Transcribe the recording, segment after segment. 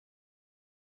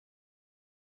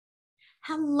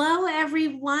Hello,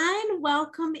 everyone.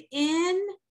 Welcome in.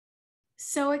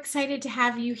 So excited to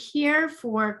have you here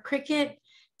for Cricut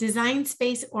Design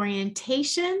Space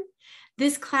Orientation.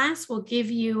 This class will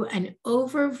give you an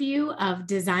overview of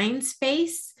Design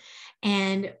Space,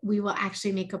 and we will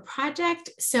actually make a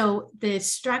project. So the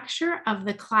structure of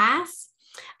the class,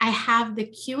 I have the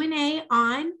Q&A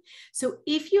on. So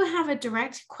if you have a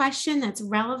direct question that's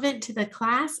relevant to the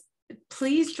class,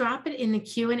 please drop it in the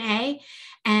Q&A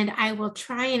and I will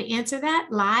try and answer that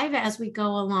live as we go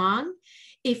along.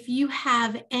 If you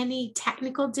have any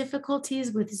technical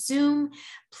difficulties with Zoom,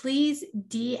 please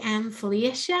DM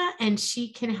Felicia and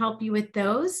she can help you with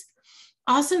those.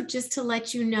 Also, just to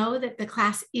let you know that the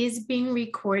class is being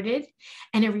recorded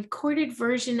and a recorded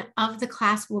version of the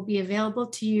class will be available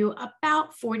to you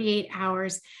about 48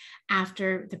 hours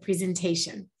after the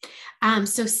presentation.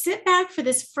 So sit back for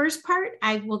this first part.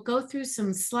 I will go through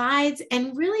some slides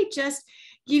and really just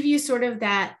give you sort of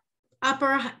that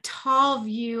upper tall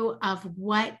view of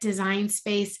what Design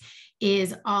Space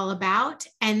is all about.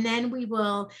 And then we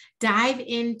will dive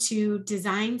into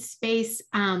Design Space.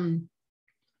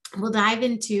 We'll dive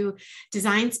into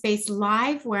Design Space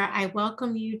Live, where I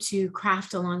welcome you to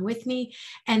craft along with me.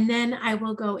 And then I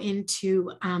will go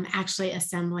into actually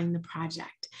assembling the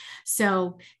project.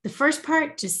 So the first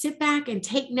part, just sit back and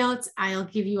take notes. I'll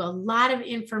give you a lot of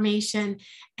information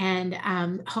and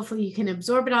hopefully you can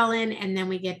absorb it all in and then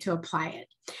we get to apply it.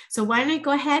 So why don't I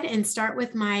go ahead and start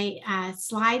with my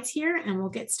slides here and we'll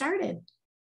get started.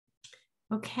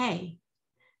 Okay,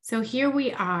 so here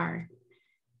we are.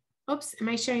 Oops, am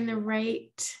I sharing the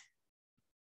right?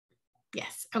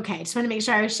 Yes, okay, I just want to make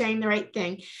sure I was sharing the right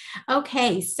thing.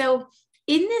 Okay, so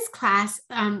in this class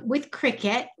with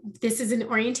Cricut, this is an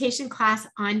orientation class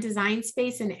on Design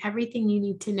Space and everything you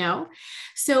need to know.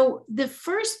 So the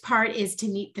first part is to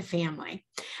meet the family.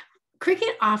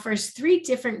 Cricut offers 3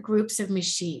 different groups of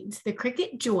machines. The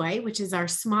Cricut Joy, which is our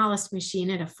smallest machine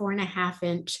at a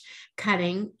 4.5-inch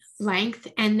cutting length.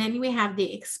 And then we have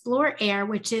the Explore Air,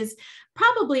 which is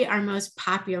probably our most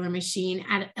popular machine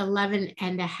at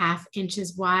 11.5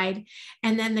 inches wide.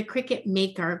 And then the Cricut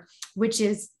Maker, which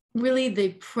is really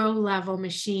the pro level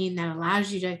machine that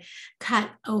allows you to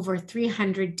cut over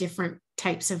 300 different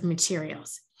types of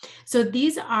materials. So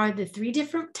these are the 3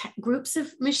 different groups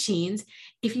of machines.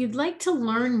 If you'd like to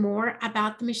learn more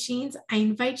about the machines, I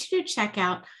invite you to check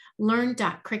out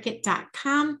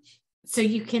learn.cricut.com so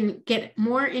you can get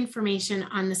more information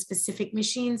on the specific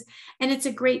machines. And it's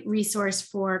a great resource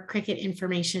for Cricut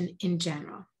information in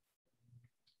general.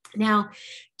 Now,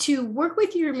 to work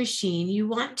with your machine, you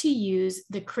want to use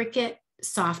the Cricut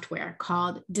software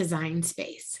called Design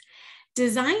Space.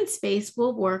 Design Space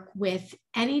will work with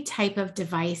any type of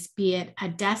device, be it a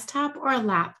desktop or a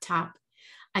laptop,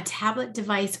 a tablet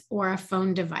device, or a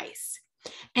phone device.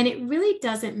 And it really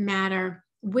doesn't matter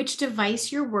which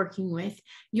device you're working with,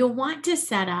 you'll want to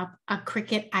set up a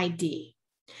Cricut ID.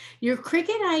 Your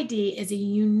Cricut ID is a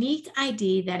unique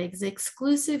ID that is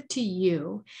exclusive to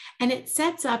you, and it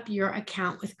sets up your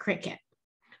account with Cricut.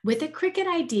 With a Cricut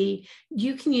ID,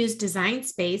 you can use Design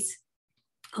Space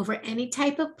over any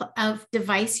type of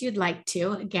device you'd like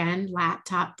to, again,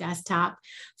 laptop, desktop,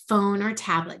 phone, or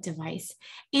tablet device.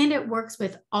 And it works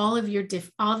with all of your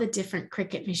all the different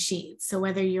Cricut machines. So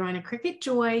whether you're on a Cricut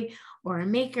Joy or a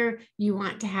Maker, you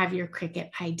want to have your Cricut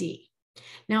ID.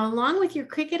 Now, along with your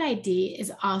Cricut ID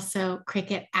is also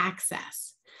Cricut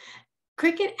Access.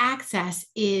 Cricut Access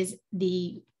is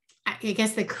the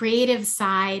creative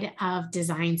side of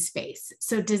Design Space.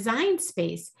 So Design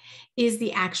Space is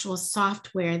the actual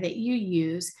software that you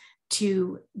use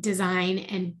to design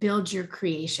and build your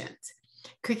creations.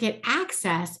 Cricut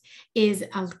Access is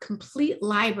a complete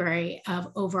library of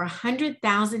over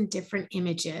 100,000 different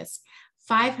images,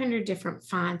 500 different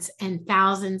fonts, and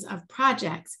thousands of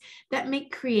projects that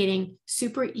make creating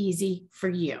super easy for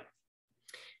you.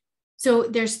 So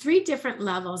there's 3 different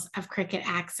levels of Cricut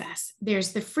Access.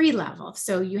 There's the free level.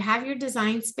 So you have your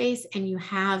Design Space and you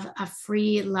have a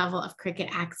free level of Cricut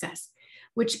Access,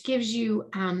 which gives you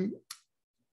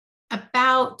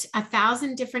about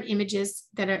 1,000 different images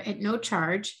that are at no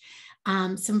charge,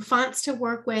 some fonts to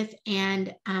work with,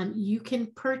 and you can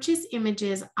purchase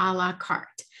images a la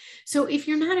carte. So if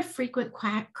you're not a frequent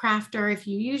crafter, if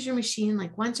you use your machine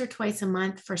like once or twice a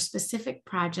month for specific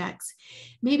projects,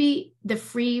 maybe the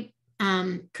free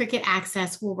Cricut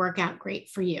Access will work out great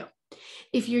for you.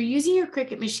 If you're using your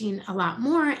Cricut machine a lot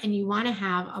more and you want to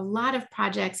have a lot of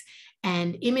projects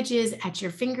and images at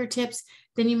your fingertips,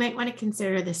 then you might want to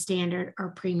consider the standard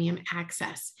or premium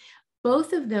access.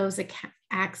 Both of those Cricut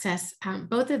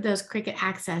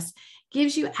Access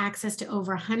gives you access to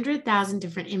over 100,000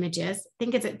 different images. I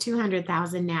think it's at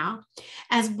 200,000 now,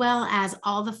 as well as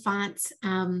all the fonts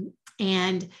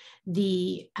and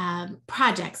the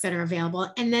projects that are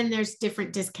available. And then there's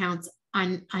different discounts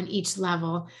on each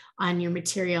level on your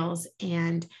materials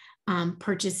and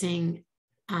purchasing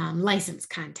licensed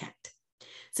content.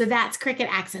 So that's Cricut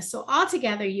Access. So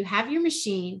altogether, you have your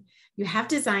machine, you have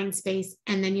Design Space,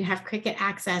 and then you have Cricut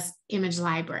Access Image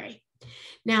Library.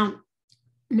 Now,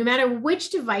 no matter which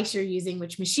device you're using,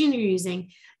 which machine you're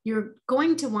using, you're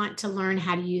going to want to learn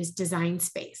how to use Design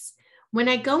Space. When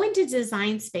I go into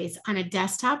Design Space on a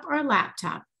desktop or a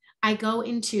laptop, I go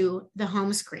into the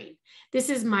home screen. This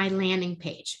is my landing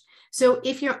page. So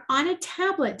if you're on a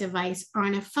tablet device or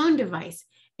on a phone device,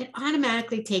 it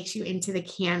automatically takes you into the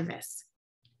canvas.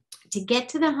 To get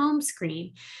to the home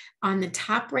screen, on the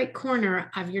top right corner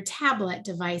of your tablet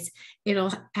device,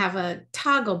 it'll have a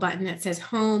toggle button that says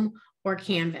home or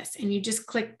canvas. And you just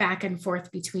click back and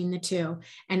forth between the two,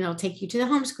 and it'll take you to the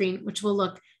home screen, which will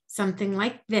look something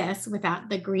like this without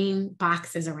the green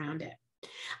boxes around it.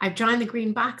 I've drawn the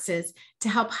green boxes to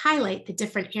help highlight the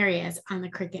different areas on the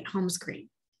Cricut home screen.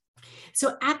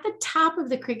 So at the top of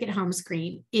the Cricut home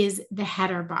screen is the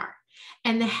header bar.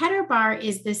 And the header bar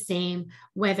is the same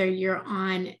whether you're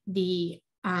on the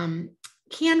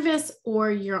canvas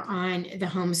or you're on the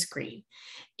home screen.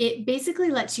 It basically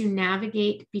lets you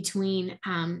navigate between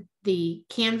the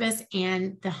canvas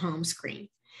and the home screen.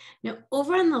 Now,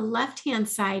 over on the left-hand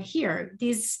side here,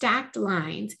 these stacked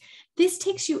lines, this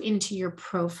takes you into your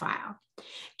profile.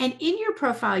 And in your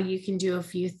profile, you can do a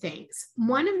few things.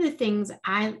 One of the things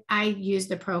I use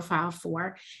the profile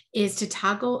for is to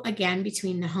toggle again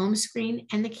between the home screen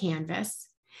and the canvas,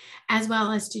 as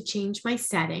well as to change my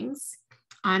settings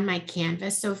on my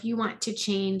canvas. So if you want to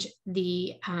change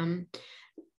the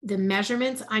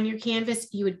measurements on your canvas,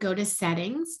 you would go to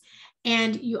settings,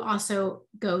 and you also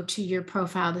go to your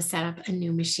profile to set up a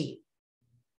new machine.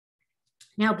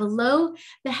 Now, below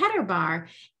the header bar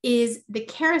is the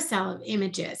carousel of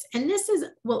images, and this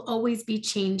will always be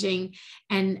changing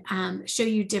and show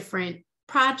you different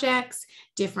projects,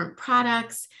 different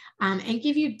products, and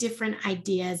give you different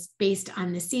ideas based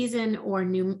on the season or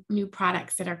new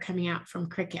products that are coming out from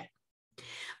Cricut.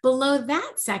 Below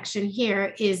that section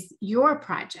here is your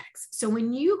projects. So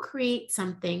when you create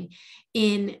something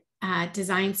in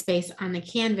Design Space on the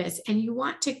canvas and you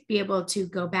want to be able to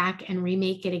go back and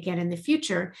remake it again in the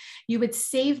future, you would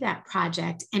save that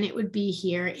project and it would be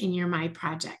here in your My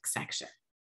Projects section.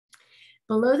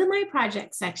 Below the My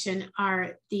Projects section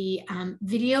are the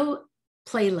video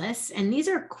playlists, and these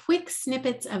are quick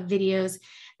snippets of videos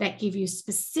that give you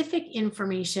specific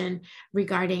information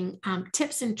regarding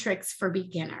tips and tricks for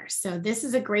beginners. So this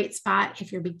is a great spot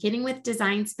if you're beginning with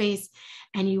Design Space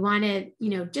and you wanted,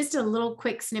 just a little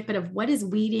quick snippet of what is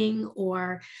weeding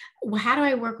or how do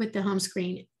I work with the home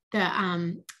screen.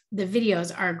 The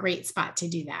videos are a great spot to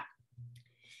do that.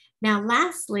 Now,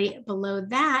 lastly, below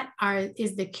that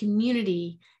is the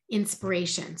community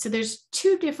inspiration. So there's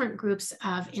two different groups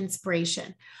of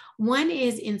inspiration. One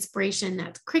is inspiration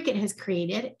that Cricut has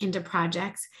created into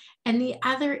projects, and the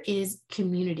other is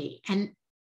community. And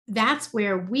that's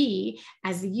where we,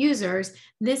 as the users,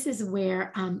 this is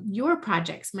where your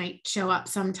projects might show up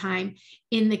sometime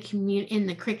in the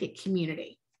Cricut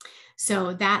community.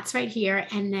 So that's right here.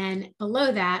 And then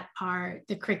below that are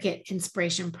the Cricut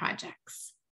inspiration projects.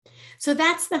 So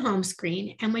that's the home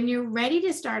screen. And when you're ready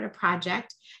to start a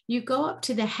project, you go up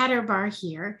to the header bar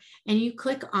here and you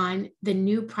click on the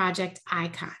new project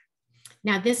icon.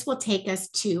 Now this will take us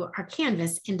to our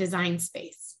canvas in Design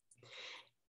Space.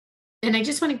 And I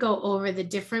just want to go over the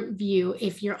different view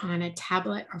if you're on a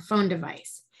tablet or phone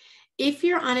device. If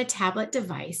you're on a tablet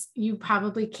device, you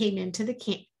probably came into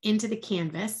the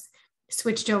canvas,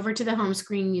 switched over to the home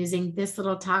screen using this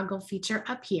little toggle feature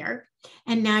up here,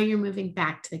 and now you're moving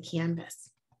back to the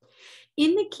canvas.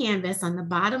 In the canvas on the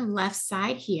bottom left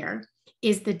side here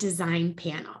is the design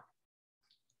panel.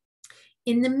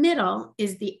 In the middle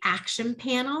is the action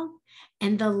panel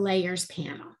and the layers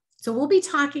panel. So we'll be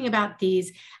talking about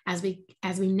these as we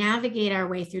navigate our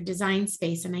way through Design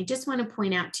Space, and I just want to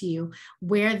point out to you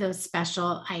where those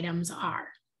special items are.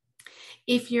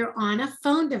 If you're on a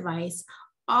phone device,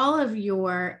 all of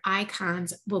your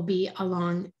icons will be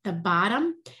along the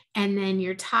bottom, and then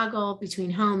your toggle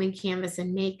between home and canvas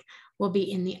and make will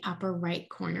be in the upper right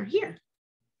corner here.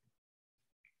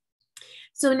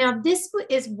 So now this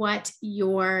is what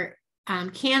your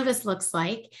canvas looks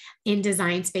like in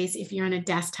Design Space if you're on a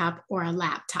desktop or a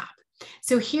laptop.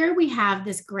 So here we have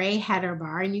this gray header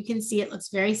bar, and you can see it looks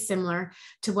very similar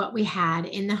to what we had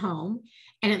in the home,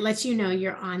 and it lets you know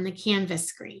you're on the canvas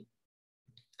screen.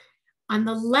 On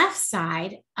the left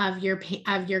side of your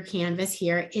canvas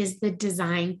here is the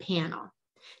design panel.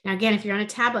 Now, again, if you're on a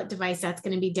tablet device, that's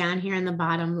going to be down here in the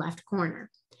bottom left corner.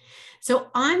 So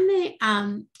on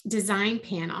the design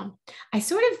panel, I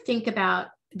sort of think about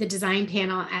the design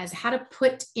panel as how to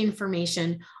put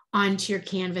information onto your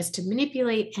canvas to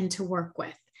manipulate and to work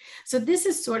with. So this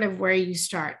is sort of where you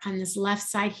start on this left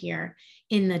side here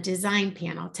in the design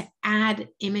panel to add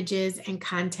images and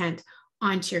content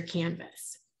onto your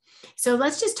canvas. So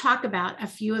let's just talk about a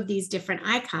few of these different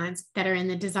icons that are in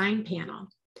the design panel.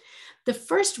 The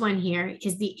first one here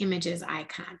is the images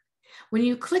icon. When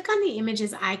you click on the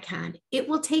images icon, it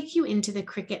will take you into the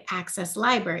Cricut Access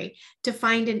Library to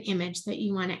find an image that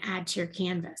you want to add to your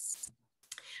canvas.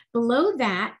 Below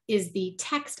that is the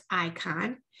text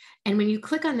icon. And when you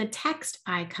click on the text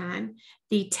icon,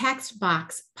 the text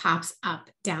box pops up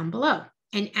down below.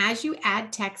 And as you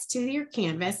add text to your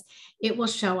canvas, it will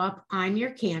show up on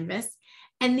your canvas.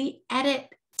 And the edit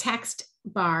text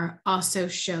bar also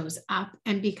shows up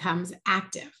and becomes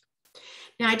active.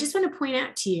 Now, I just want to point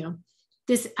out to you,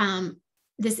 this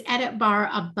edit bar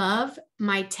above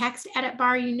my text edit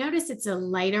bar, you notice it's a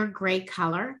lighter gray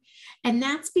color. And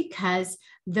that's because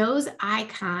those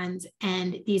icons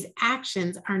and these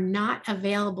actions are not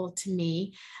available to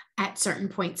me at certain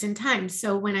points in time.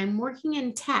 So when I'm working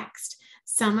in text,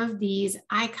 some of these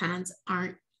icons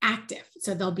aren't active,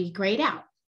 so they'll be grayed out.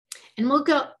 And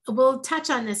we'll touch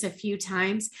on this a few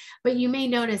times, but you may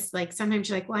notice like sometimes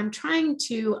you're like, well, I'm trying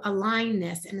to align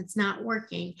this and it's not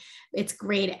working. It's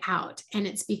grayed out. And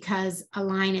it's because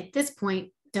align at this point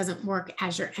doesn't work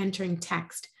as you're entering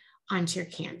text onto your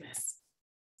canvas.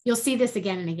 You'll see this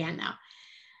again and again now.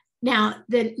 Now,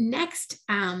 the next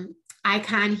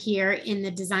icon here in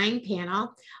the design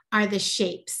panel are the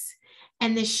shapes.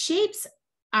 And the shapes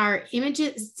are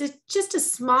images, just a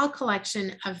small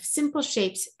collection of simple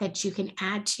shapes that you can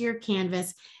add to your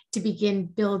canvas to begin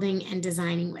building and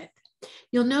designing with.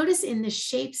 You'll notice in the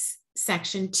shapes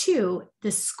section too,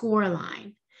 the score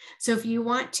line. So if you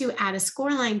want to add a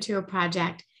score line to a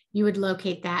project, you would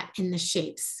locate that in the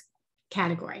shapes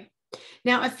category.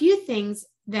 Now, a few things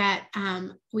that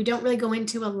we don't really go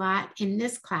into a lot in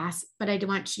this class, but I do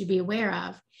want you to be aware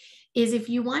of, is if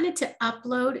you wanted to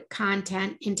upload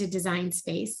content into Design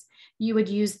Space, you would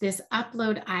use this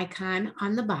upload icon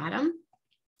on the bottom.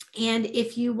 And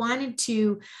if you wanted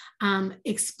to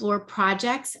explore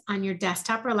projects on your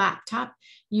desktop or laptop,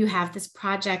 you have this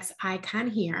projects icon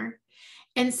here.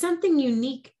 And something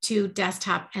unique to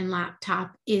desktop and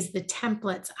laptop is the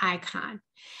templates icon.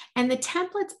 And the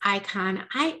templates icon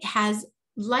has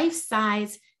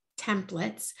life-size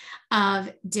templates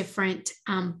of different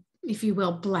if you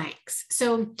will, blanks.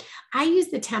 So I use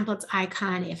the templates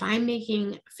icon if I'm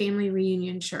making family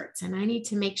reunion shirts and I need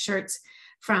to make shirts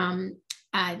from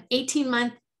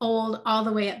 18-month-old all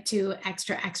the way up to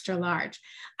extra, extra large.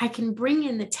 I can bring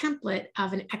in the template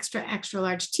of an extra, extra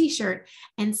large t-shirt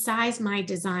and size my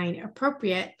design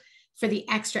appropriate for the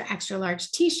extra, extra large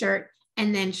t-shirt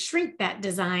and then shrink that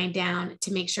design down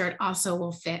to make sure it also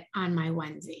will fit on my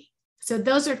onesie. So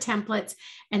those are templates,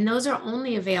 and those are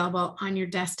only available on your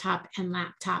desktop and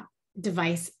laptop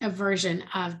device, a version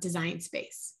of Design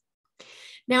Space.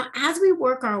 Now, as we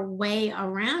work our way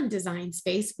around Design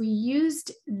Space, we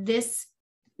used this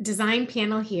design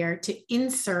panel here to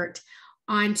insert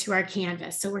onto our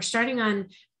canvas. So we're starting on,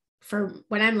 for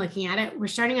what I'm looking at it, we're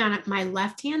starting on my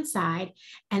left-hand side,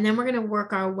 and then we're going to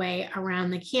work our way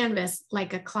around the canvas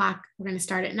like a clock. We're going to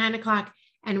start at 9 o'clock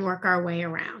and work our way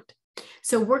around.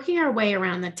 So working our way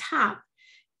around the top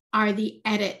is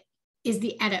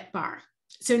the edit bar.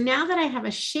 So now that I have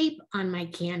a shape on my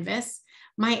canvas,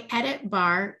 my edit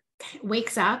bar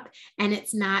wakes up and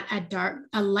it's not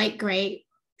a light gray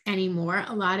anymore.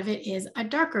 A lot of it is a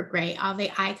darker gray. All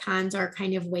the icons are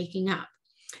kind of waking up,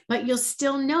 but you'll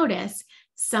still notice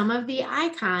some of the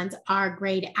icons are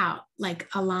grayed out, like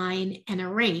align and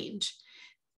arrange.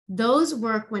 Those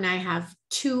work when I have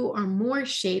 2 or more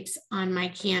shapes on my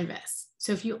canvas.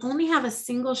 So if you only have a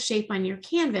single shape on your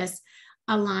canvas,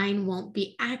 align won't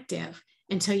be active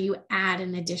until you add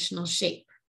an additional shape.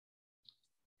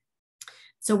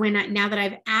 So now that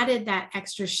I've added that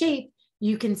extra shape,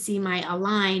 you can see my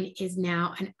align is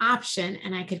now an option,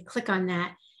 and I could click on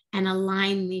that and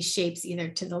align these shapes either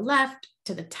to the left,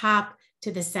 to the top,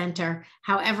 to the center,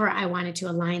 however I wanted to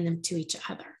align them to each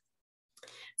other.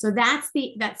 So that's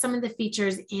some of the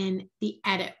features in the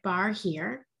edit bar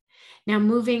here. Now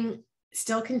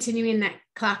still continuing that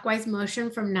clockwise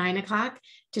motion from 9 o'clock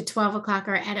to 12 o'clock,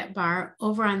 our edit bar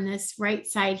over on this right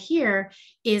side here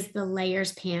is the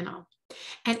layers panel.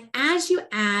 And as you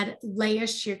add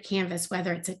layers to your canvas,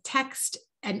 whether it's a text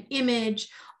an image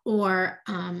or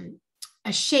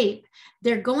a shape,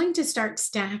 they're going to start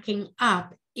stacking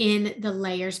up in the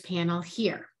layers panel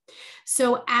here.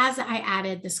 So as I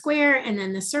added the square and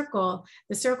then the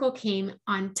circle came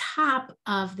on top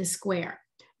of the square.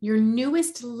 Your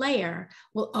newest layer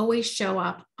will always show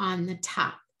up on the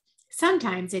top.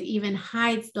 Sometimes it even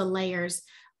hides the layers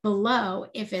below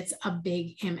if it's a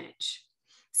big image.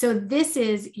 So this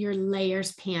is your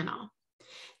layers panel.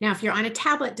 Now, if you're on a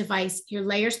tablet device, your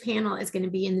layers panel is going to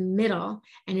be in the middle,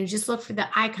 and you just look for the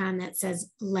icon that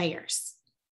says layers.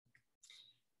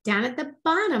 Down at the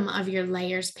bottom of your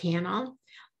layers panel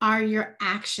are your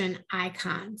action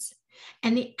icons.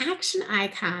 And the action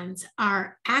icons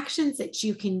are actions that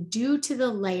you can do to the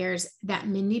layers that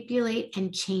manipulate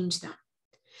and change them.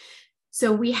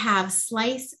 So we have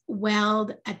slice,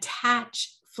 weld,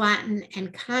 attach, flatten,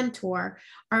 and contour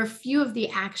are a few of the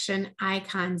action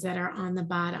icons that are on the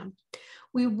bottom.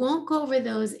 We won't go over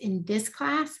those in this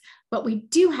class, but we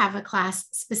do have a class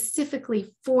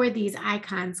specifically for these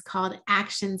icons called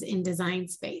Actions in Design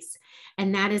Space.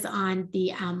 And that is on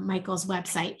the Michael's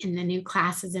website in the new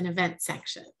classes and events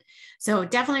section. So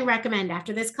definitely recommend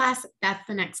after this class, that's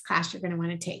the next class you're going to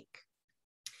want to take.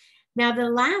 Now, the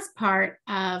last part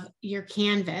of your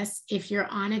canvas, if you're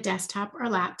on a desktop or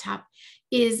laptop,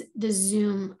 is the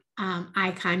zoom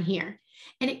icon here.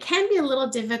 And it can be a little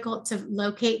difficult to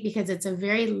locate because it's a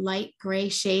very light gray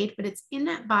shade, but it's in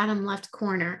that bottom left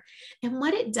corner. And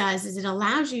what it does is it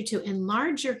allows you to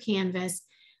enlarge your canvas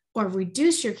or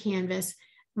reduce your canvas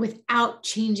without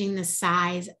changing the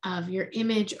size of your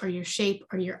image or your shape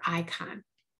or your icon.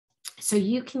 So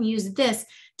you can use this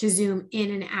to zoom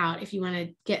in and out if you want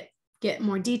to get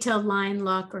more detailed line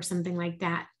look or something like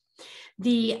that.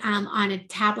 On a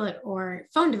tablet or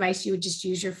phone device, you would just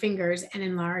use your fingers and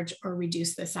enlarge or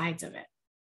reduce the size of it.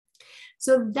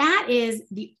 So that is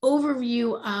the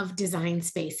overview of Design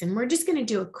Space. And we're just going to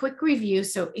do a quick review.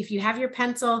 So if you have your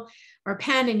pencil or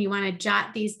pen and you want to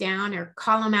jot these down or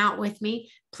call them out with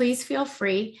me, please feel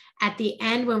free. At the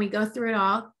end, when we go through it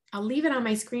all, I'll leave it on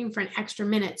my screen for an extra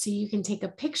minute so you can take a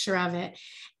picture of it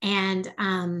and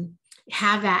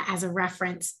have that as a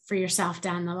reference for yourself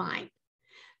down the line.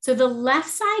 So the left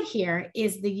side here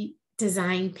is the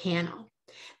design panel.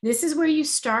 This is where you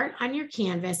start on your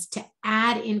canvas to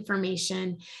add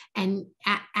information and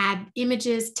add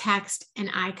images, text,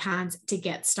 and icons to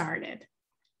get started.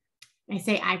 I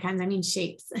say icons, I mean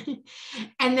shapes.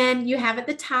 And then you have at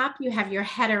the top, you have your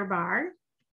header bar.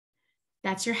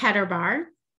 That's your header bar.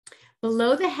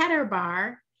 Below the header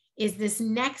bar is this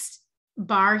next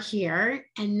bar here,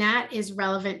 and that is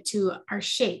relevant to our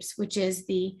shapes, which is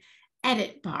the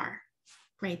edit bar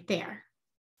right there.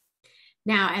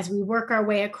 Now, as we work our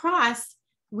way across,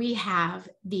 we have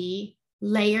the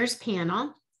layers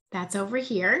panel. That's over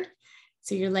here.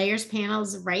 So your layers panel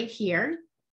is right here.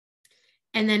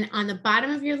 And then on the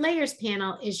bottom of your layers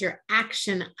panel is your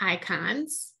action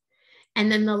icons.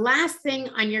 And then the last thing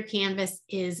on your canvas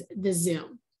is the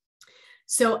zoom.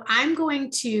 So I'm going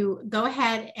to go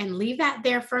ahead and leave that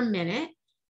there for a minute.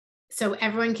 So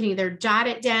everyone can either jot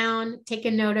it down, take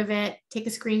a note of it, take a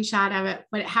screenshot of it,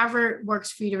 whatever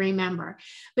works for you to remember.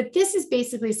 But this is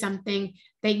basically something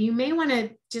that you may want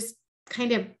to just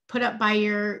kind of put up by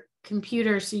your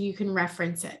computer so you can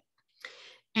reference it.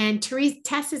 And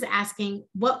Tess is asking,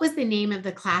 what was the name of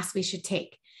the class we should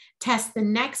take? Tess, the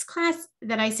next class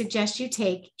that I suggest you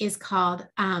take is called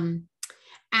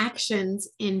Actions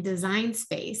in Design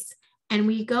Space. And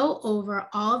we go over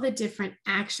all the different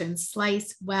actions,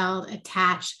 slice, weld,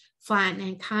 attach, flatten,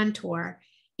 and contour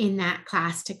in that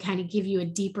class to kind of give you a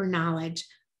deeper knowledge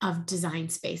of design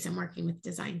space and working with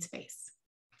design space.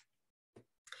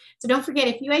 So don't forget,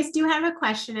 if you guys do have a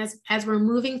question as we're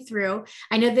moving through,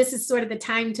 I know this is sort of the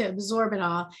time to absorb it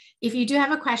all. If you do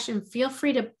have a question, feel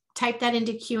free to type that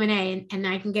into Q&A and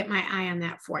I can get my eye on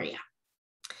that for you.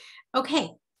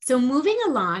 Okay. So moving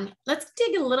along, let's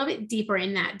dig a little bit deeper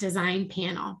in that design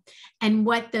panel and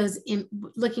what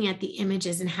looking at the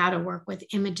images and how to work with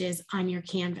images on your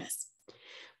canvas.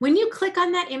 When you click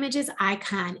on that images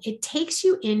icon, it takes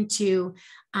you into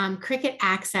Cricut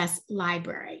Access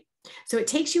Library. So it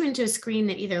takes you into a screen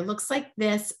that either looks like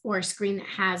this or a screen that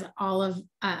has all of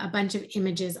a bunch of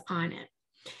images on it.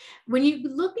 When you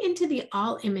look into the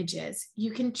all images, you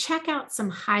can check out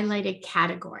some highlighted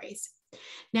categories.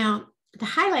 Now, the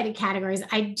highlighted categories,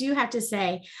 I do have to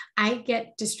say, I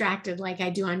get distracted like I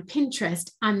do on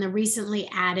Pinterest on the recently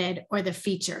added or the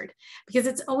featured, because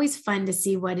it's always fun to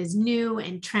see what is new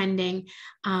and trending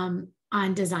on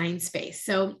Design Space.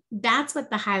 So that's what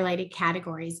the highlighted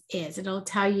categories is. It'll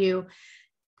tell you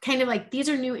kind of like, these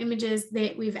are new images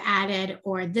that we've added,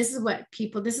 or this is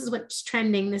what's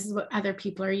trending, this is what other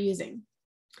people are using.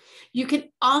 You can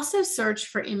also search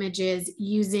for images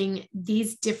using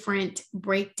these different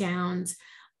breakdowns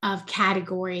of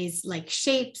categories like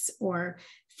shapes or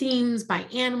themes by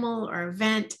animal or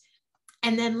event.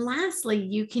 And then lastly,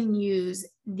 you can use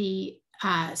the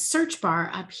search bar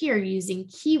up here using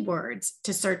keywords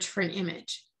to search for an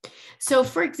image. So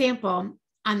for example,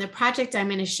 on the project I'm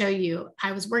going to show you,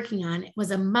 I was working on, it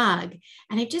was a mug,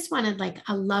 and I just wanted like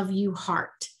a love you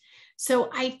heart. So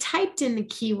I typed in the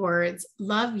keywords,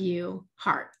 love you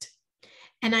heart,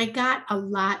 and I got a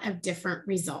lot of different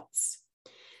results.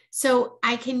 So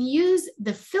I can use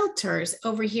the filters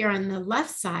over here on the left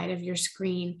side of your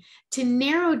screen to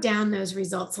narrow down those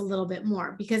results a little bit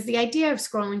more, because the idea of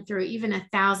scrolling through even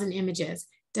 1,000 images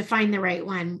to find the right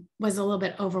one was a little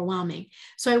bit overwhelming.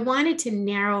 So I wanted to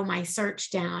narrow my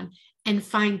search down and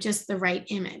find just the right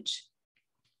image.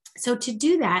 So to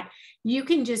do that, you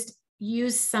can just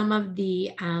use some of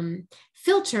the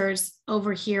filters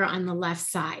over here on the left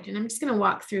side. And I'm just going to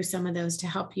walk through some of those to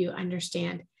help you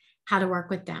understand how to work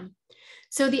with them.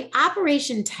 So the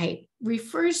operation type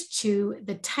refers to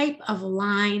the type of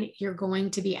line you're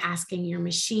going to be asking your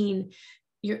machine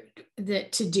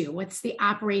to do. What's the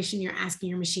operation you're asking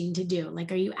your machine to do?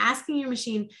 Like, are you asking your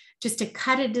machine just to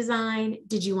cut a design?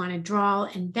 Did you want to draw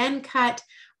and then cut?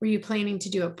 Were you planning to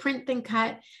do a print then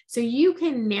cut? So you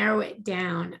can narrow it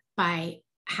down by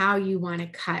how you want to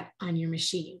cut on your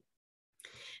machine.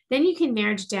 Then you can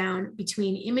narrow it down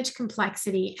between image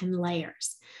complexity and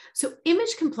layers. So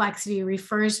image complexity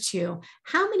refers to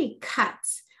how many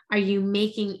cuts are you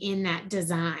making in that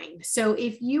design. So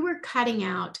if you were cutting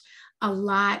out a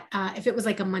lot, if it was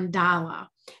like a mandala,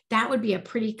 that would be a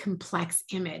pretty complex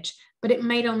image, but it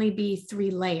might only be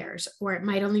 3 layers, or it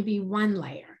might only be 1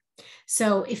 layer.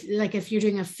 So if you're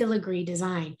doing a filigree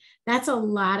design, that's a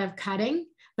lot of cutting,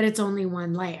 but it's only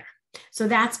 1 layer. So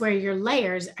that's where your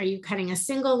layers, are you cutting a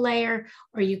single layer,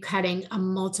 or are you cutting a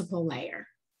multiple layer?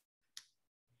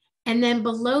 And then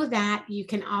below that, you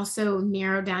can also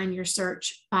narrow down your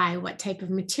search by what type of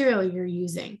material you're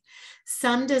using.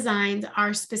 Some designs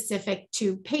are specific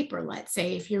to paper. Let's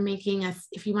say if you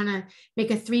want to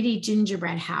make a 3D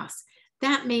gingerbread house,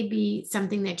 that may be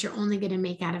something that you're only going to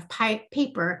make out of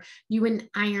paper. You wouldn't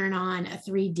iron on a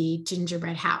 3D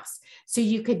gingerbread house. So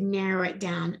you could narrow it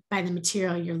down by the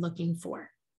material you're looking for.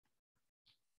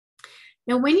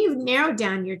 Now, when you've narrowed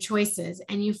down your choices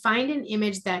and you find an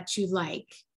image that you like,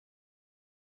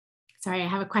 sorry, I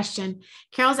have a question.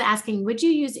 Carol's asking, would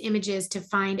you use images to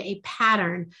find a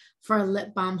pattern for a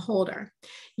lip balm holder?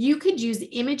 You could use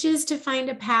images to find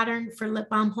a pattern for lip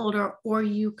balm holder, or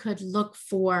you could look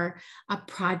for a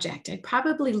project. I'd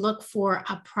probably look for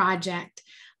a project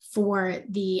for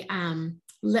the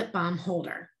lip balm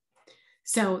holder.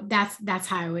 So that's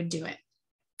how I would do it.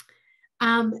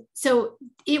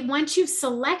 Once you've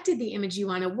selected the image you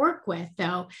want to work with,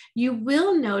 though, you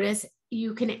will notice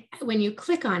you can, when you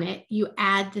click on it, you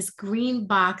add this green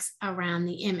box around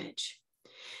the image.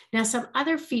 Now, some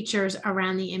other features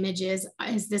around the images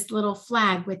is this little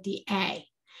flag with the A.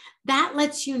 That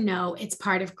lets you know it's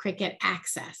part of Cricut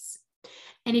Access.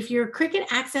 And if you're a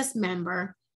Cricut Access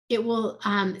member, it will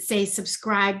say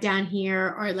subscribe down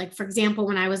here, or like, for example,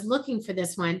 when I was looking for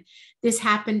this one, this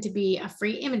happened to be a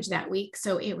free image that week.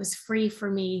 So it was free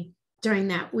for me during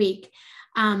that week.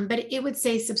 But it would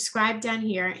say subscribe down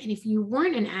here. And if you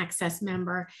weren't an Access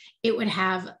member, it would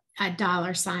have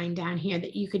a $sign down here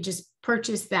that you could just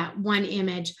purchase that one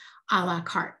image a la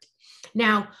carte.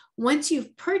 Now, once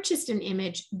you've purchased an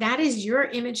image, that is your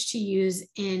image to use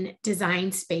in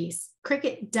Design Space.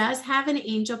 Cricut does have an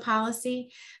angel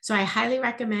policy, so I highly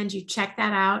recommend you check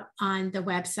that out on the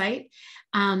website.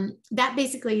 That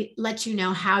basically lets you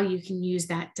know how you can use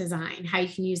that design, how you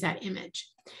can use that image.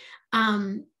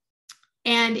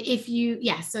 And if you,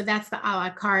 so that's the a la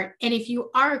carte. And if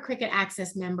you are a Cricut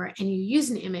Access member and you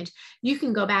use an image, you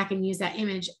can go back and use that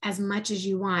image as much as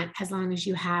you want, as long as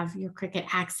you have your Cricut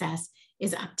Access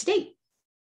is up to date.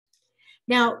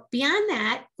 Now, beyond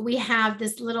that, we have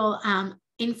this little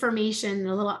information,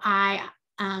 the little eye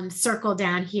circle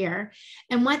down here.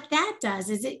 And what that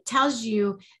does is it tells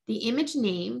you the image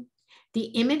name, the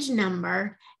image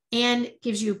number, and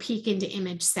gives you a peek into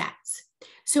image sets.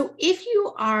 So if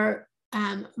you are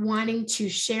wanting to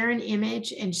share an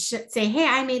image and say, hey,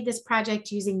 I made this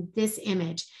project using this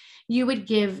image, you would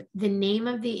give the name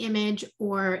of the image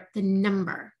or the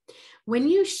number. When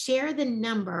you share the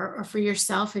number, or for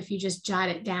yourself, if you just jot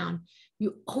it down,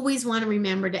 you always want to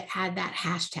remember to add that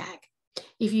hashtag.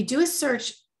 If you do a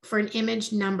search for an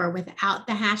image number without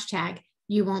the hashtag,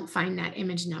 you won't find that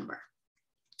image number.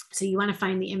 So you want to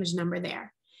find the image number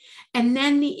there. And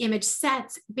then the image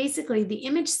sets, basically the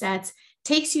image sets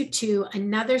takes you to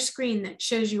another screen that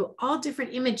shows you all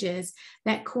different images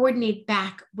that coordinate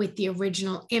back with the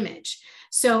original image.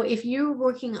 So if you're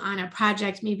working on a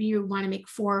project, maybe you want to make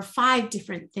 4 or 5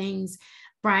 different things,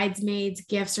 bridesmaids,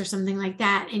 gifts, or something like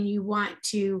that, and you want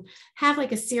to have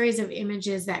like a series of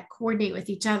images that coordinate with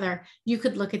each other, you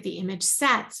could look at the image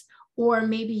sets. Or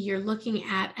maybe you're looking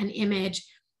at an image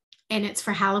and it's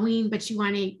for Halloween, but you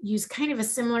want to use kind of a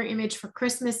similar image for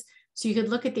Christmas. So you could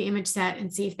look at the image set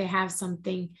and see if they have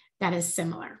something that is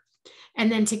similar. And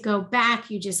then to go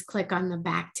back, you just click on the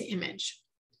back to image.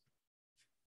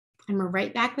 And we're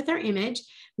right back with our image.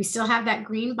 We still have that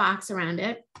green box around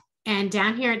it. And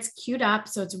down here, it's queued up.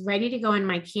 So it's ready to go in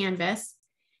my canvas.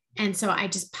 And so I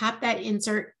just pop that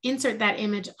insert that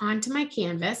image onto my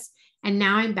canvas. And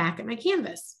now I'm back at my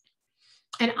canvas.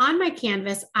 And on my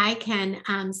canvas, I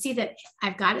can see that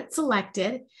I've got it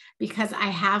selected because I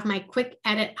have my quick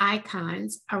edit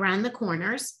icons around the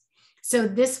corners. So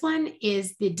this one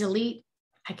is the delete.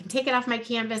 I can take it off my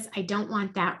canvas. I don't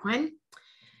want that one.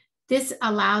 This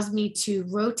allows me to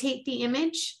rotate the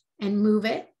image and move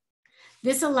it.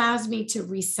 This allows me to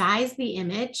resize the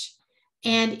image.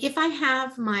 And if I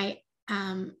have my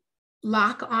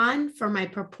lock on for my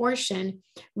proportion,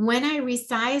 when I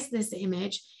resize this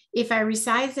image, if I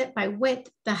resize it by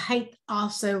width, the height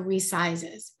also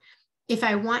resizes. If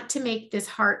I want to make this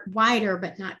heart wider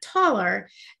but not taller,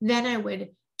 then I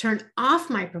would turn off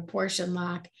my proportion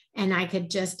lock and I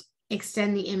could just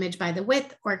extend the image by the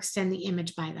width or extend the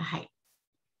image by the height.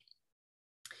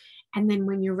 And then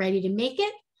when you're ready to make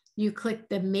it, you click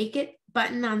the Make It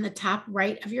button on the top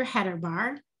right of your header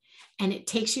bar, and it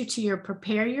takes you to your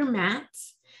Prepare Your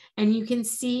Mats. And you can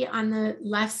see on the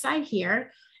left side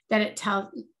here that it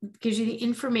gives you the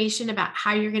information about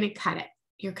how you're going to cut it.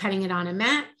 You're cutting it on a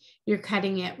mat, you're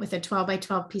cutting it with a 12 by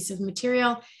 12 piece of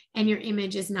material, and your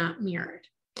image is not mirrored.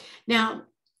 Now,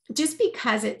 just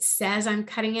because it says I'm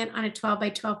cutting it on a 12 by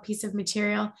 12 piece of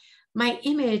material, my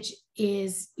image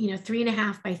is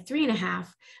 3.5 by 3.5.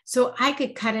 So I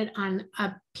could cut it on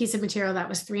a piece of material that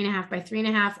was 3.5 by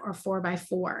 3.5 or 4 by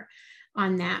 4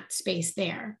 on that space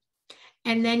there.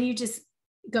 And then you just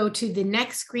go to the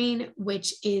next screen,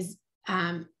 which is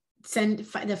send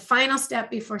the final step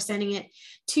before sending it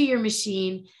to your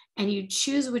machine, and you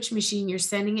choose which machine you're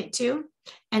sending it to,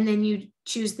 and then you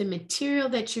choose the material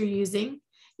that you're using.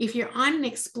 If you're on an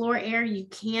Explore Air, you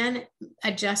can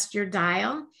adjust your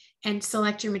dial and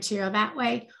select your material that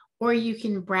way, or you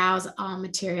can browse all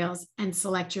materials and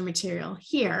select your material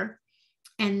here.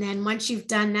 And then once you've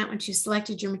done that, once you've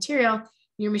selected your material,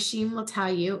 your machine will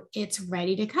tell you it's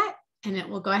ready to cut, and it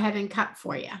will go ahead and cut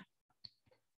for you.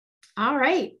 All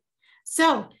right,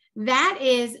 so that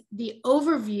is the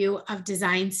overview of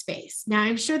Design Space. Now,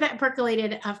 I'm sure that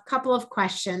percolated a couple of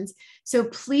questions, so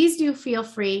please do feel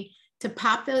free to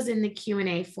pop those in the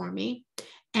Q&A for me.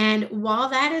 And while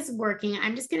that is working,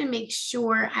 I'm just going to make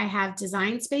sure I have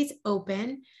Design Space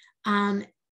open,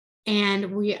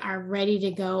 and we are ready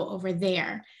to go over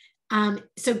there.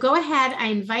 So go ahead. I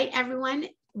invite everyone,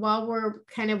 while we're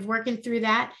kind of working through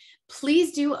that,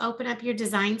 please do open up your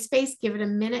Design Space. Give it a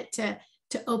minute to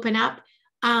open up.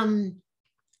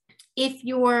 If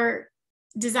your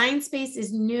Design Space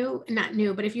is new, not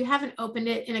new, but if you haven't opened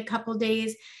it in a couple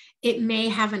days, it may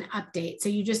have an update. So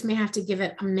you just may have to give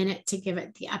it a minute to give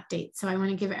it the update. So I want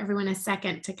to give everyone a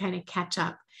second to kind of catch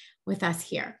up with us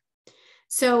here.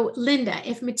 So Linda,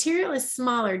 if material is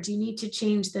smaller, do you need to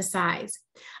change the size?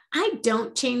 I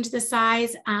don't change the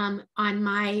size on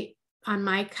my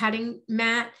cutting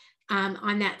mat.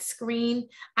 On that screen,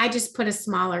 I just put a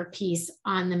smaller piece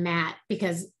on the mat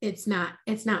because it's not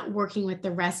working with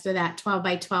the rest of that 12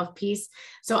 by 12 piece.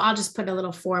 So I'll just put a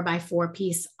little 4 by 4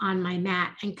 piece on my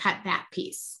mat and cut that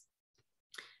piece.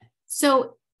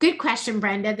 So good question,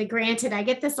 Brenda. The granted, I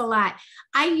get this a lot.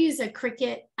 I use a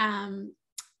Cricut. I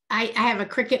have a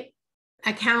Cricut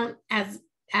account as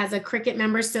a Cricut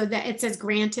member, so that it says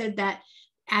granted that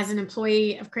as an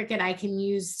employee of Cricut, I can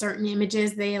use certain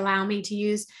images they allow me to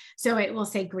use. So it will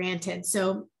say granted.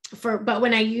 So but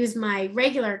when I use my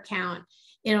regular account,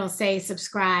 it'll say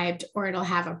subscribed, or it'll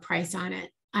have a price on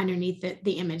it underneath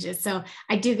the images. So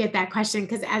I do get that question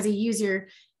because as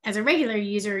a regular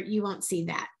user, you won't see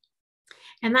that.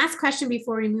 And last question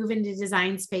before we move into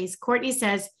Design Space, Courtney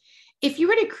says, if you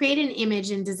were to create an image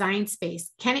in Design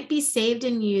Space, can it be saved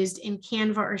and used in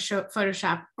Canva or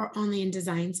Photoshop, or only in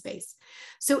Design Space?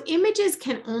 So images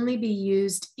can only be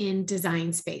used in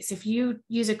Design Space. If you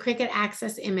use a Cricut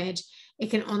Access image, it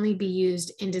can only be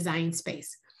used in Design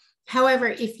Space. However,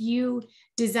 if you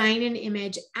design an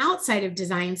image outside of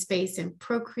Design Space in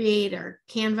Procreate or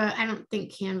Canva, I don't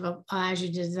think Canva allows you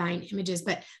to design images,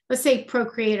 but let's say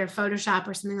Procreate or Photoshop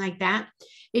or something like that.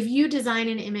 If you design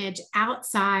an image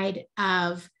outside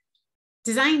of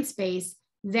Design Space,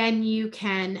 then you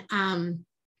can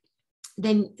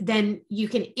then you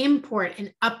can import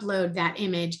and upload that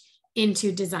image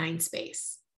into Design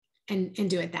Space and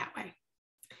do it that way.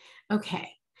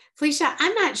 Okay, Felicia,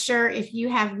 I'm not sure if you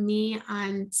have me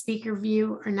on speaker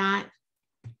view or not.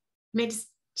 Let me just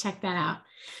check that out.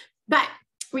 But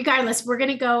regardless, we're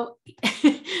going to go.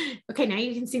 Okay, now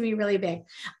you can see me really big.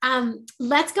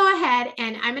 Let's go ahead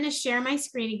and I'm going to share my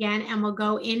screen again and we'll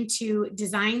go into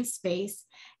Design Space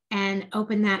and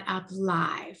open that up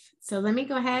live. So let me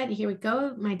go ahead. Here we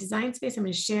go. My Design Space. I'm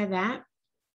going to share that.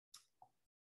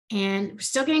 And we're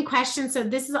still getting questions. So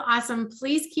this is awesome.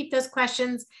 Please keep those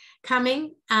questions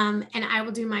coming. And I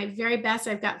will do my very best.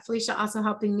 I've got Felicia also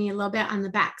helping me a little bit on the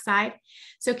back side.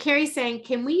 So Carrie's saying,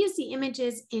 can we use the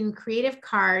images in Creative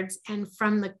Cards and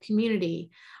from the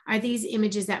community? Are these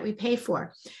images that we pay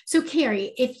for? So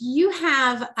Carrie, if you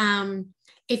have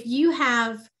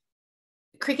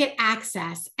Cricut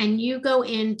Access and you go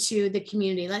into the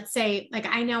community, let's say, like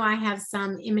I know I have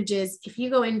some images. If you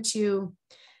go into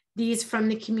these from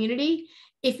the community,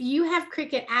 if you have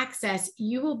Cricut Access,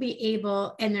 you will be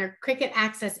able, and they're Cricut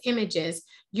Access images,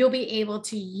 you'll be able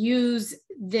to use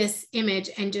this image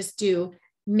and just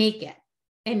make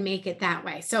it that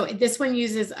way. So this one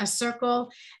uses a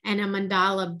circle and a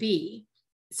mandala bee.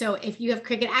 So if you have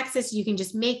Cricut Access, you can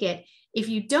just make it. If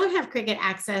you don't have Cricut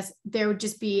Access, there would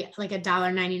just be like a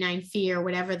 $1.99 fee or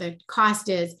whatever the cost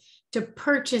is to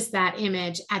purchase that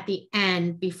image at the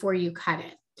end before you cut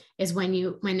it, is when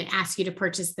it asks you to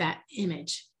purchase that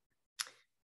image.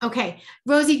 Okay,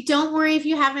 Rosie, don't worry if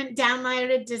you haven't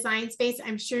downloaded Design Space.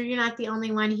 I'm sure you're not the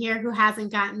only one here who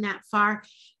hasn't gotten that far.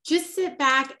 Just sit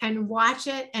back and watch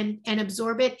it and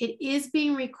absorb it. It is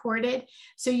being recorded,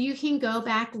 so you can go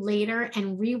back later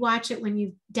and rewatch it when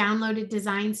you've downloaded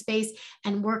Design Space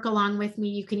and work along with me.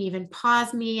 You can even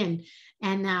pause me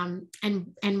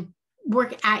and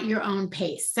work at your own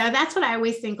pace. So that's what I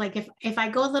always think. Like if I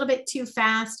go a little bit too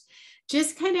fast,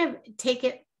 just kind of take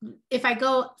it. If I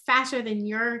go faster than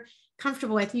you're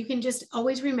comfortable with, you can just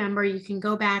always remember, you can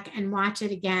go back and watch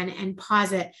it again and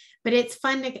pause it. But it's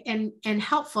fun and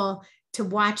helpful to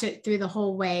watch it through the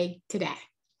whole way today.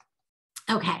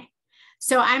 Okay,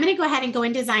 so I'm going to go ahead and go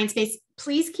in Design Space.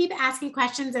 Please keep asking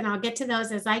questions and I'll get to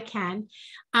those as I can.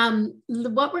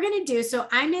 What we're going to do, so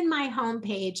I'm in my home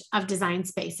page of Design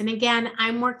Space. And again,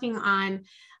 I'm working on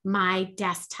my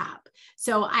desktop.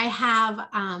 So I have,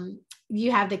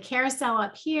 you have the carousel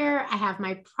up here. I have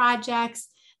my projects,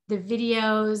 the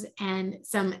videos, and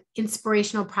some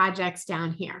inspirational projects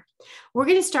down here. We're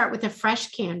going to start with a fresh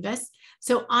canvas.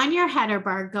 So on your header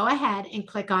bar, go ahead and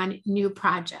click on New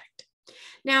Project.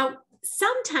 Now,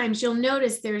 sometimes you'll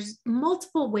notice there's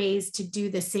multiple ways to do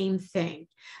the same thing.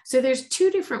 So there's two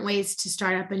different ways to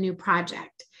start up a new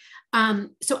project.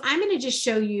 So I'm going to just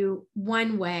show you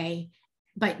one way,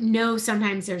 but no,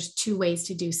 sometimes there's two ways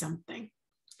to do something.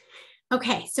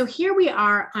 Okay, so here we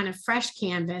are on a fresh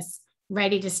canvas,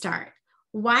 ready to start.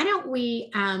 Why don't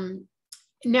we,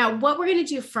 now what we're going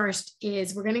to do first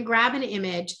is we're going to grab an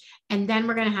image and then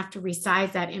we're going to have to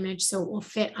resize that image so it will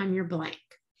fit on your blank.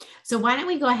 So why don't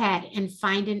we go ahead and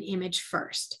find an image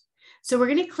first? So we're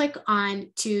going to click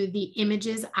on to the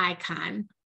images icon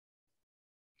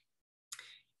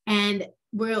and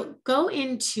we'll go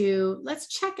into, let's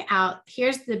check out,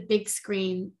 here's the big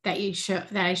screen that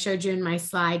I showed you in my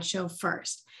slideshow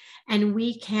first. And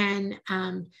we can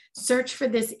search for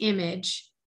this image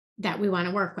that we want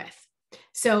to work with.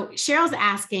 So Cheryl's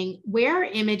asking, where are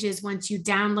images once you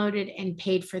downloaded and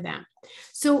paid for them?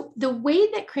 So the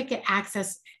way that Cricut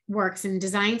Access works and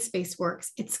Design Space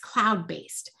works, it's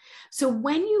cloud-based. So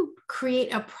when you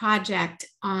create a project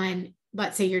on,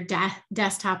 let's say your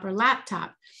desktop or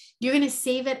laptop, you're going to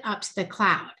save it up to the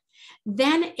cloud.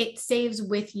 Then it saves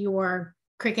with your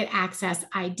Cricut Access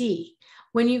ID.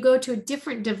 When you go to a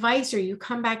different device or you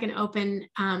come back and open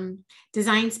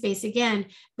Design Space again,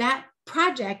 that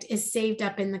project is saved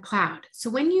up in the cloud. So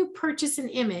when you purchase an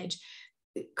image,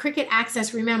 Cricut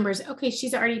Access remembers, okay,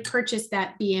 she's already purchased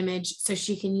that B image, so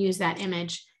she can use that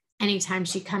image anytime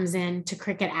she comes in to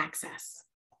Cricut Access.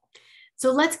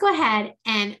 So let's go ahead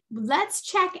and let's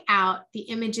check out the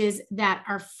images that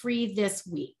are free this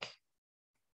week.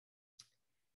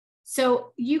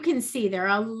 So you can see there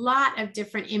are a lot of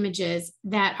different images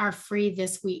that are free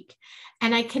this week.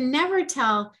 And I can never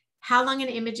tell how long an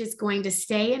image is going to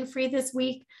stay in free this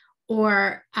week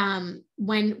or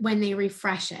when they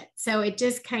refresh it. So it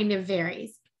just kind of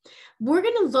varies. We're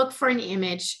going to look for an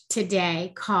image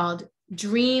today called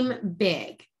Dream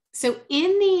Big. So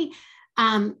in the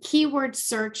keyword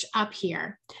search up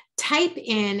here, type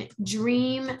in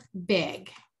Dream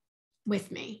Big with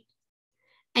me,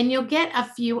 and you'll get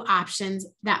a few options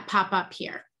that pop up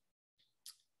here.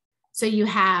 So you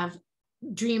have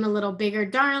Dream a Little Bigger,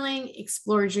 Darling,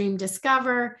 Explore, Dream,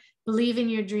 Discover, Believe in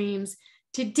Your Dreams.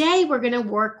 Today, we're going to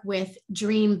work with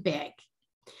Dream Big.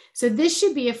 So this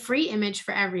should be a free image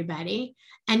for everybody.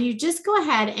 And you just go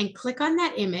ahead and click on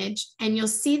that image, and you'll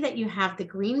see that you have the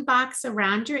green box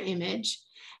around your image.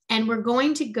 And we're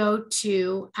going to go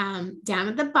to down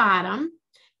at the bottom.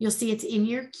 You'll see it's in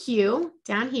your queue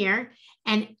down here,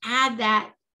 and add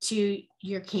that to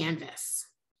your canvas.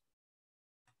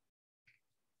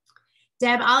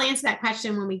 Deb, I'll answer that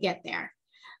question when we get there.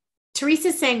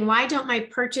 Teresa's saying, why don't my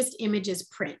purchased images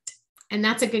print? And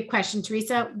that's a good question,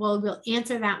 Teresa. Well, we'll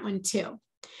answer that one too.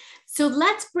 So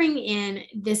let's bring in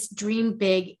this Dream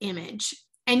Big image.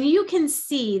 And you can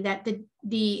see that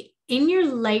in your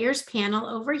layers panel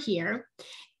over here,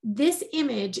 this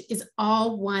image is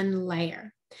all one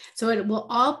layer. So it will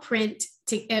all it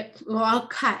will all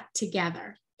cut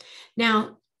together.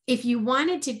 Now, if you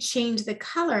wanted to change the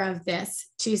color of this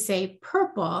to say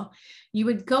purple, you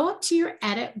would go up to your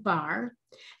edit bar,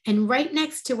 and right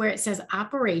next to where it says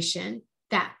operation,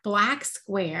 that black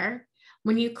square,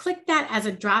 when you click that as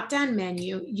a drop-down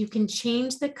menu, you can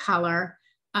change the color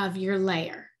of your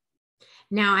layer.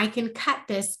 Now I can cut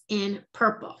this in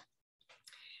purple.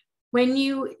 When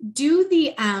you do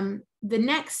the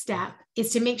next step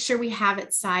is to make sure we have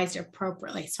it sized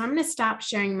appropriately. So I'm going to stop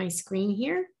sharing my screen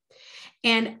here.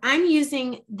 And I'm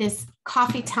using this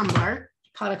coffee tumbler,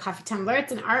 call it a coffee tumbler.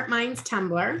 It's an Art Minds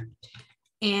tumbler.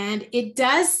 And it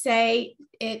does say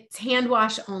it's hand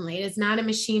wash only. It is not a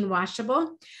machine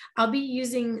washable. I'll be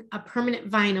using a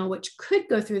permanent vinyl, which could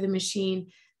go through the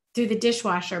machine, through the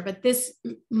dishwasher, but this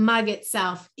mug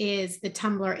itself the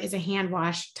tumbler is a hand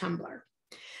wash tumbler.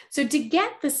 So to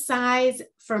get the size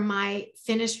for my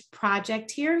finished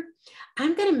project here,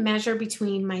 I'm going to measure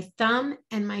between my thumb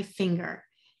and my finger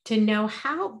to know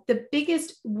how the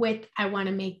biggest width I want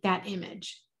to make that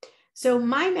image. So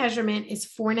my measurement is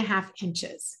 4.5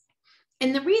 inches.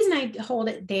 And the reason I hold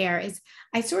it there is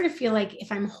I sort of feel like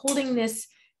if I'm holding this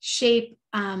shape,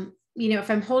 if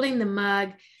I'm holding the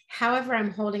mug, however I'm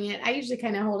holding it, I usually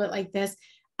kind of hold it like this.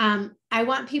 I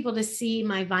want people to see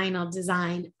my vinyl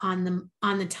design on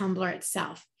the tumbler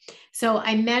itself. So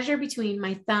I measure between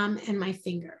my thumb and my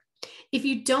finger. If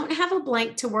you don't have a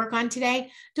blank to work on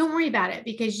today, don't worry about it,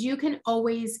 because you can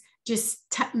always just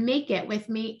make it with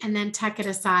me and then tuck it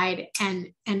aside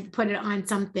and put it on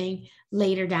something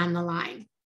later down the line.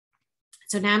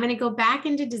 So now I'm going to go back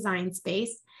into Design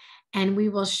Space, and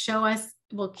we'll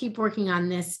keep working on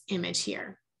this image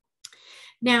here.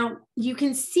 Now you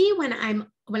can see when I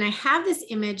have this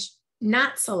image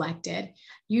not selected,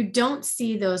 you don't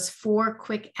see those 4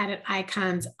 quick edit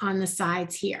icons on the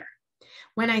sides here.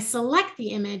 When I select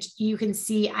the image, you can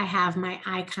see I have my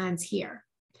icons here.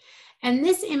 And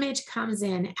this image comes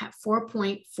in at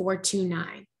 4.429.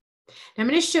 Now I'm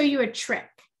going to show you a trick.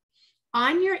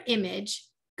 On your image,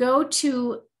 go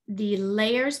to the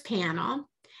layers panel.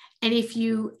 And if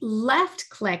you left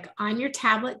click on your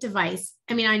tablet device,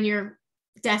 on your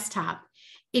desktop,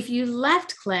 if you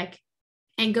left click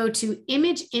and go to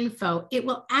image info, it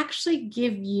will actually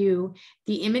give you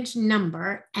the image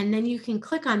number, and then you can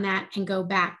click on that and go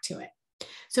back to it.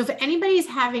 So if anybody's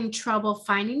having trouble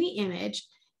finding the image,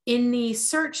 in the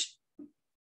search,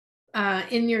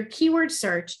 in your keyword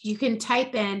search, you can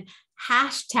type in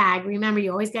hashtag, remember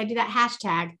you always got to do that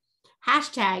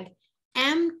hashtag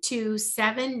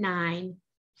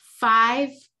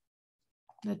M2795,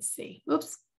 let's see,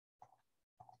 oops.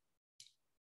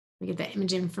 Let me get that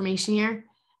image information here.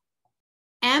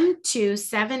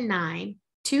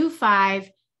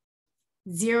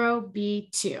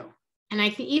 M279250B2. And I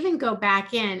can even go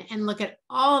back in and look at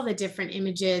all the different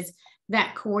images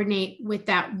that coordinate with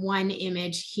that one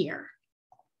image here.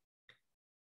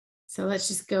 So let's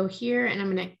just go here, and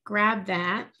I'm going to grab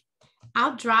that.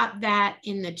 I'll drop that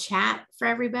in the chat for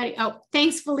everybody. Oh,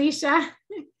 thanks, Felicia.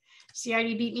 She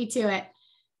already beat me to it.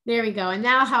 There we go. And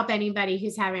that'll help anybody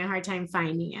who's having a hard time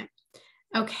finding it.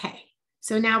 Okay,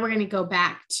 so now we're going to go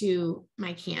back to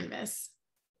my canvas.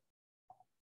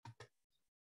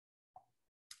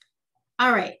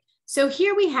 All right, so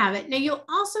here we have it. Now you'll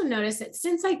also notice that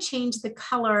since I changed the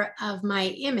color of my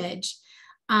image,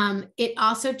 it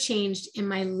also changed in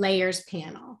my layers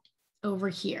panel over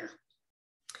here.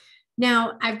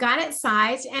 Now I've got it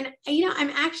sized, and I'm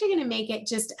actually going to make it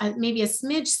just maybe a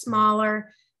smidge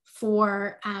smaller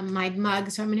for my mug.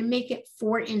 So I'm going to make it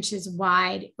 4 inches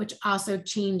wide, which also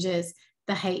changes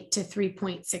the height to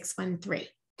 3.613.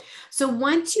 So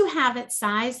once you have it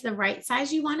sized, the right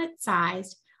size you want it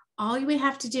sized, all you would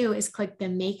have to do is click the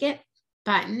Make It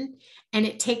button, and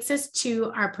it takes us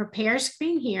to our Prepare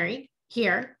screen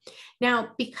here. Now,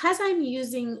 because I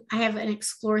have an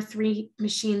Explore 3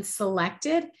 machine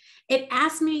selected, it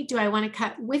asks me, do I want to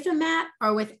cut with a mat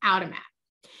or without a mat?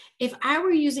 If I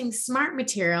were using smart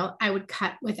material, I would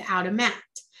cut without a mat,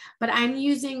 but I'm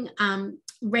using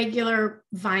regular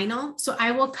vinyl, so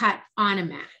I will cut on a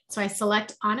mat. So I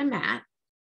select on a mat.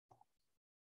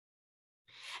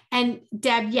 And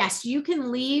Deb, yes, you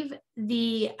can leave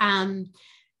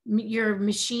your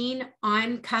machine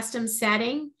on custom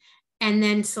setting and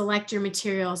then select your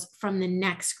materials from the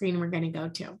next screen we're going to go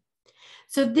to.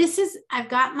 So I've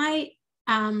got my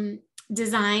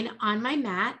design on my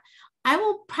mat. I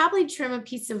will probably trim a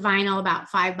piece of vinyl about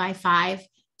 5 by 5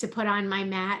 to put on my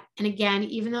mat. And again,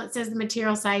 even though it says the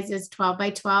material size is 12 by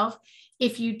 12,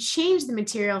 if you change the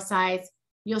material size,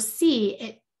 you'll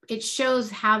see it shows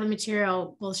how the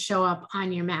material will show up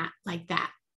on your mat like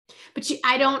that. But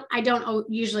I don't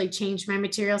usually change my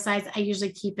material size. I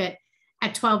usually keep it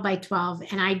at 12 by 12,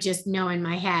 and I just know in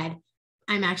my head,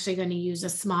 I'm actually going to use a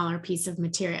smaller piece of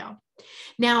material.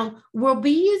 Now, we'll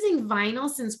be using vinyl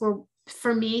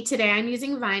for me today, I'm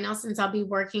using vinyl since I'll be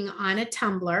working on a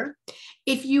tumbler.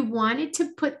 If you wanted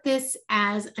to put this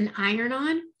as an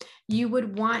iron-on, you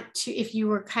would want to, if you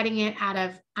were cutting it out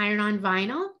of iron-on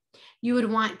vinyl, you would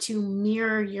want to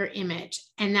mirror your image,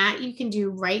 and that you can do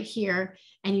right here.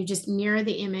 And you just mirror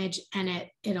the image and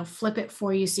it'll flip it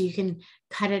for you so you can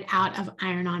cut it out of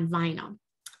iron-on vinyl.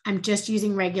 I'm just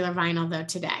using regular vinyl though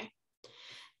today.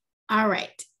 All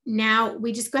right, now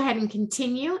we just go ahead and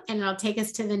continue, and it'll take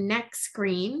us to the next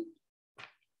screen.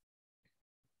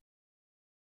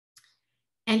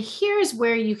 And here's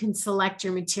where you can select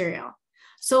your material.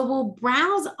 So we'll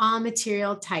browse all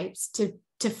material types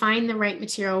to find the right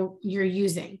material you're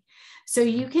using. So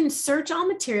you can search all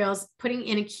materials, putting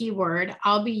in a keyword.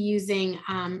 I'll be using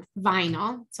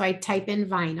vinyl. So I type in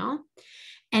vinyl,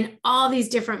 and all these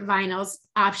different vinyls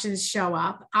options show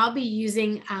up. I'll be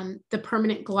using the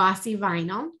permanent glossy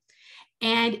vinyl.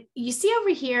 And you see over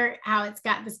here how it's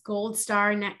got this gold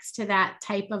star next to that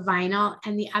type of vinyl,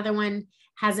 and the other one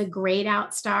has a grayed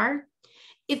out star.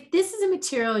 If this is a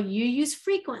material you use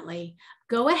frequently,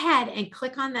 go ahead and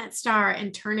click on that star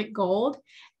and turn it gold.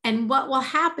 And what will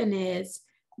happen is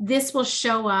this will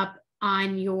show up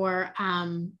on your,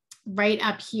 right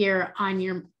up here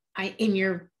on in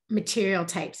your material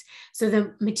types. So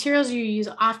the materials you use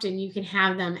often, you can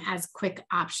have them as quick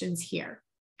options here.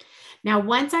 Now,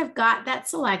 once I've got that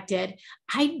selected,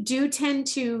 I do tend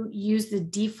to use the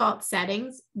default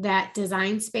settings that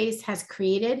Design Space has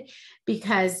created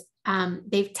because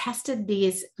they've tested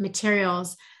these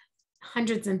materials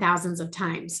hundreds and thousands of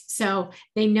times. So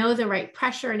they know the right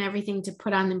pressure and everything to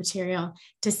put on the material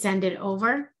to send it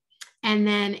over. And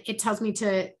then it tells me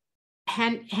to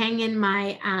hang in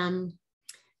my,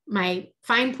 my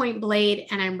fine point blade,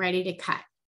 and I'm ready to cut.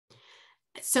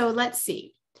 So let's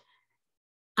see.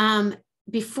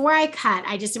 Before I cut,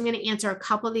 I'm going to answer a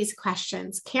couple of these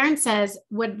questions. Karen says,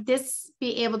 would this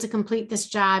be able to complete this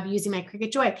job using my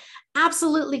Cricut Joy?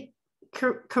 Absolutely,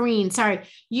 Corrine, sorry.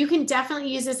 You can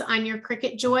definitely use this on your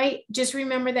Cricut Joy. Just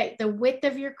remember that the width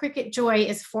of your Cricut Joy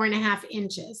is 4.5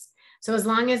 inches. So as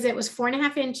long as it was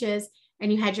 4.5 inches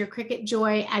and you had your Cricut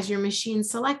Joy as your machine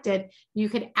selected, you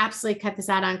could absolutely cut this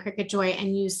out on Cricut Joy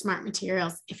and use smart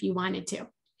materials if you wanted to.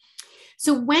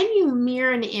 So when you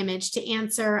mirror an image, to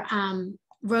answer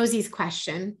Rosie's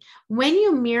question, when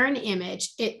you mirror an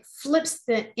image, it flips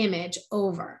the image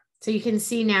over. So you can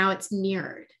see now it's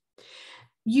mirrored.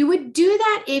 You would do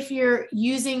that if you're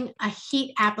using a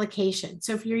heat application.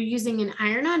 So if you're using an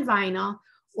iron-on vinyl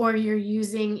or you're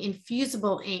using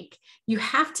infusible ink, you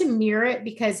have to mirror it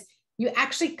because you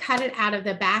actually cut it out of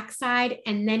the backside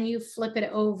and then you flip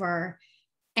it over,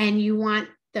 and you want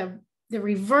the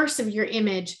reverse of your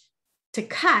image to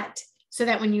cut so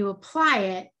that when you apply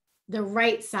it, the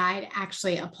right side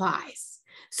actually applies.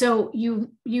 So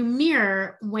you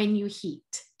mirror when you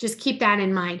heat. Just keep that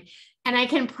in mind. And I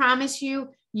can promise you,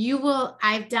 you will,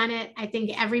 I've done it. I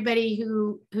think everybody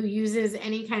who uses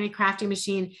any kind of crafting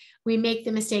machine, we make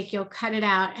the mistake, you'll cut it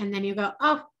out and then you go,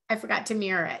 oh, I forgot to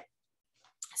mirror it.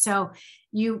 So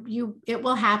it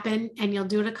will happen, and you'll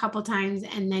do it a couple times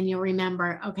and then you'll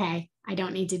remember, okay, I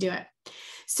don't need to do it.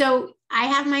 So I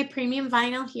have my premium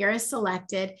vinyl here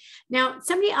selected. Now,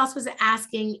 somebody else was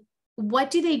asking,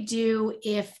 what do they do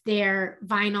if their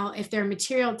vinyl, if their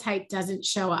material type doesn't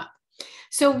show up?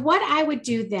 So what I would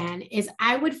do then is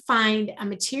I would find a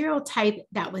material type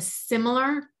that was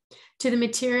similar to the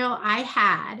material I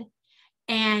had.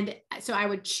 And so I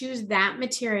would choose that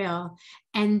material,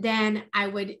 and then I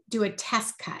would do a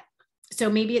test cut. So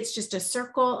maybe it's just a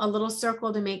circle, a little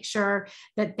circle, to make sure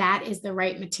that that is the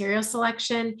right material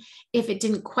selection. If it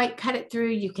didn't quite cut it through,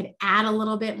 you could add a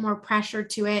little bit more pressure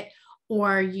to it,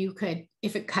 or you could,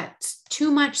 if it cuts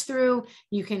too much through,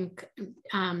 you can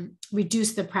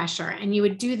reduce the pressure. And you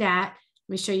would do that.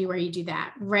 Let me show you where you do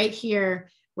that. Right here,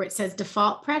 where it says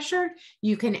default pressure,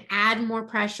 you can add more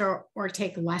pressure or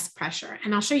take less pressure.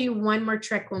 And I'll show you one more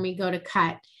trick when we go to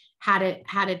cut, how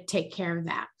to take care of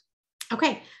that.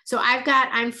 Okay, so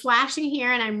I'm flashing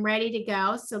here and I'm ready to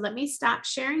go. So let me stop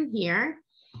sharing here,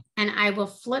 and I will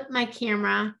flip my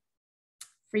camera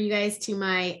for you guys to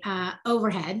my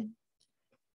overhead.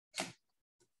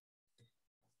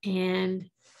 And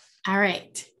all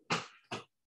right.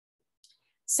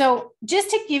 So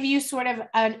just to give you sort of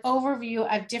an overview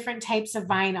of different types of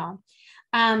vinyl,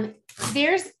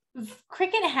 Cricut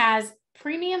has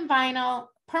premium vinyl,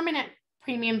 permanent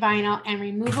premium vinyl, and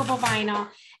removable vinyl,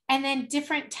 and then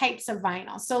different types of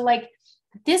vinyl. So like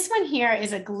this one here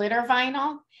is a glitter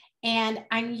vinyl, and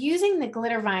I'm using the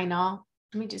glitter vinyl.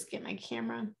 Let me just get my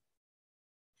camera.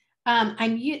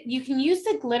 You can use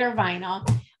the glitter vinyl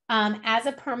as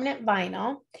a permanent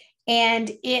vinyl, and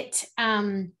it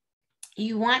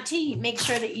you want to make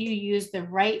sure that you use the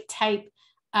right type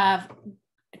of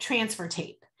transfer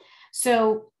tape.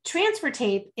 So transfer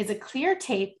tape is a clear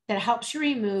tape that helps you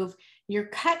remove your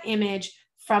cut image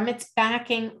from its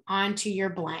backing onto your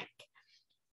blank.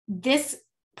 This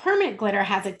permanent glitter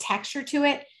has a texture to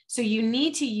it, so you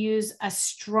need to use a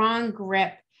strong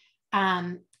grip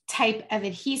type of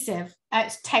adhesive,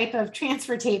 type of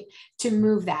transfer tape to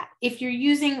move that. If you're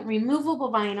using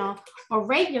removable vinyl or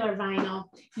regular vinyl,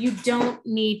 you don't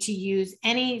need to use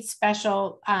any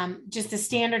special, just a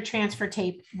standard transfer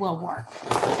tape will work,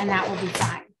 and that will be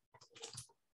fine.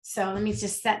 So let me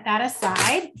just set that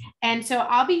aside. And so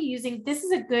I'll be using, this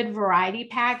is a good variety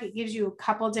pack. It gives you a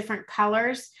couple different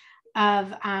colors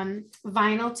of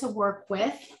vinyl to work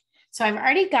with. So I've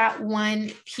already got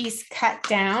one piece cut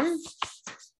down,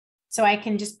 so I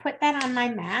can just put that on my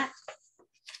mat.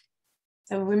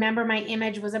 So remember, my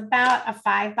image was about a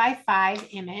 5x5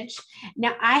 image.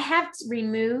 Now I have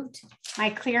removed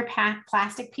my clear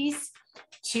plastic piece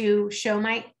to show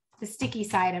the sticky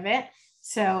side of it.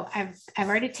 So I've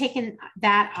already taken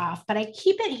that off, but I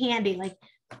keep it handy. Like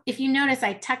if you notice,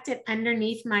 I tucked it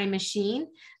underneath my machine.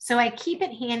 So I keep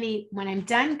it handy. When I'm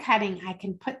done cutting, I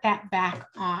can put that back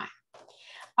on.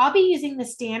 I'll be using the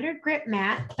standard grip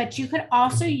mat, but you could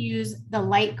also use the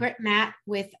light grip mat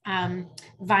with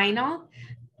vinyl.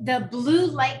 The blue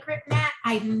light grip mat,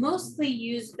 I mostly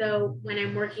use though when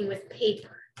I'm working with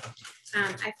paper.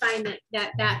 I find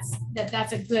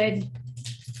that's a good,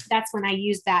 that's when I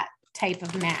use that type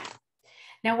of mat.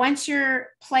 Now, once your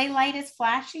play light is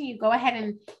flashing, you go ahead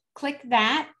and click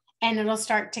that and it'll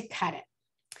start to cut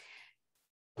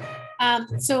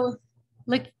it. So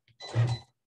look,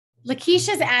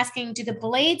 Lakeisha's asking, do the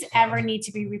blades ever need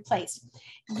to be replaced?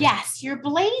 Yes, your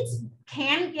blades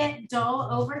can get dull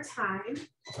over time,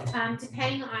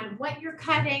 depending on what you're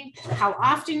cutting, how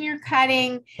often you're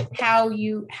cutting, how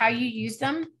you use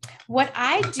them. What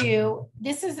I do,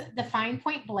 this is the fine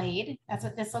point blade. That's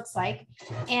what this looks like.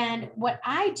 And what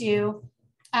I do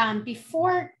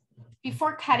before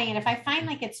cutting it, if I find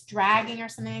like it's dragging or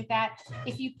something like that,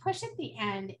 if you push at the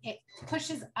end, it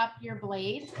pushes up your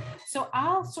blade. So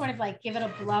I'll sort of like give it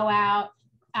a blowout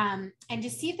and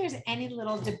just see if there's any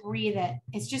little debris that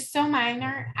is just so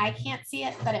minor. I can't see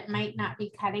it, but it might not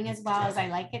be cutting as well as I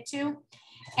like it to.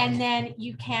 And then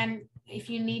you can, if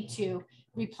you need to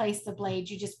replace the blade,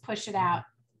 you just push it out,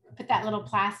 put that little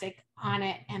plastic on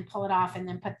it and pull it off, and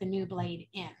then put the new blade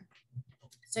in.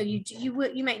 So you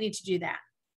might need to do that.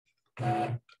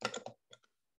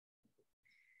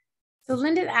 So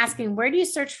Linda's asking, where do you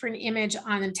search for an image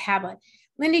on a tablet?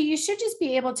 Linda, you should just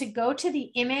be able to go to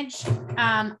the image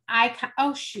icon.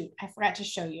 Oh shoot, I forgot to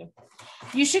show you.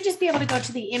 You should just be able to go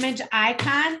to the image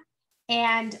icon,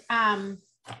 and on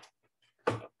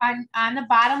the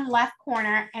bottom left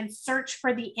corner and search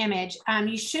for the image.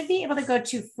 You should be able to go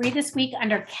to Free This Week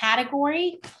under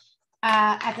category.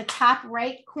 At the top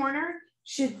right corner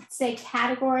should say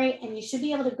category, and you should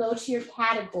be able to go to your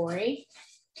category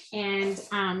and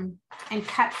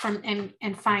cut from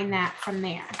and find that from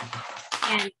there.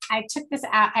 And I took this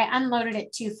out, I unloaded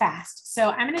it too fast.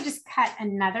 So I'm gonna just cut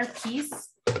another piece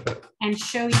and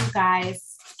show you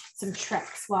guys some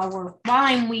tricks while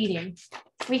I'm weeding.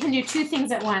 We can do two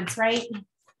things at once, right?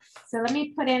 So let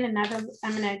me put in another,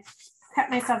 I'm gonna cut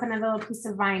myself another little piece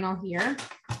of vinyl here.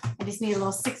 I just need a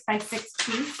little 6x6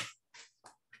 piece.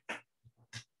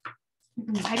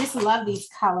 I just love these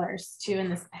colors too in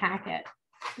this packet.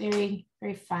 Very,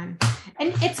 very fun.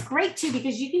 And it's great too,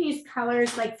 because you can use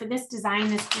colors like for this design,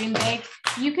 this green bag,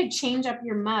 you could change up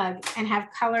your mug and have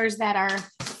colors that are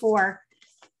for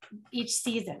each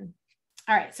season.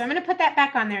 All right, so I'm gonna put that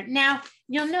back on there. Now,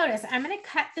 you'll notice I'm gonna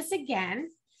cut this again,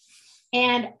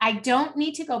 and I don't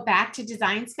need to go back to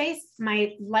Design Space.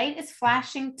 My light is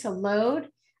flashing to load.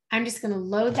 I'm just gonna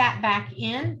load that back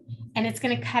in, and it's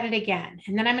gonna cut it again.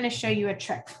 And then I'm gonna show you a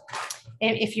trick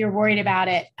if you're worried about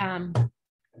it,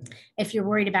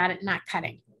 not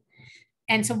cutting.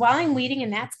 And so while I'm weeding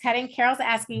and that's cutting, Carol's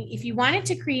asking, if you wanted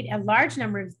to create a large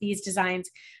number of these designs,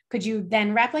 could you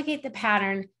then replicate the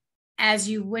pattern as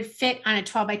you would fit on a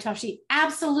 12 by 12 sheet?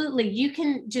 Absolutely. You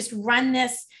can just run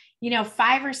this,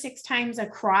 5 or 6 times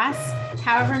across,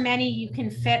 however many you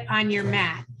can fit on your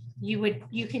mat.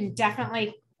 You can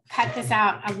definitely cut this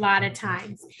out a lot of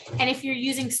times. And if you're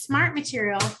using smart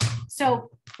material,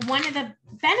 so one of the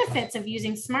benefits of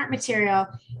using smart material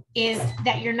is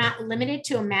that you're not limited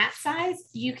to a mat size.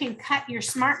 You can cut your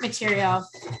smart material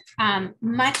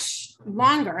much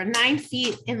longer, 9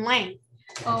 feet in length,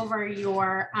 over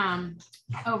your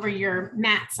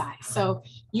mat size. So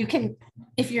you can,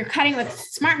 if you're cutting with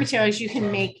smart materials, you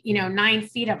can make 9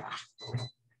 feet of them.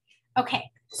 Okay,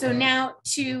 so now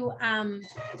to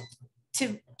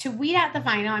weed out the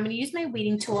vinyl, I'm going to use my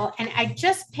weeding tool, and I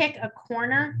just pick a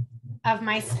corner of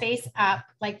my space up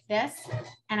like this,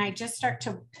 and I just start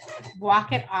to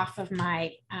walk it off of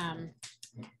my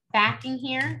backing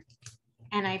here,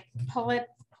 and I pull it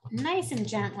nice and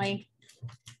gently.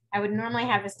 I would normally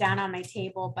have this down on my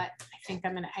table, but I think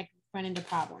I run into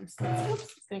problems. Oops,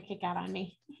 it's gonna kick out on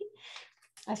me.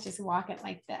 Let's just walk it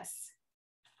like this.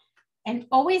 And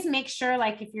always make sure,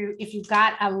 like if you've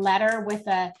got a letter with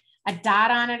a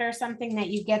dot on it or something, that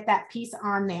you get that piece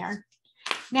on there.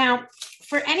 Now,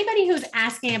 for anybody who's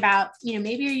asking about,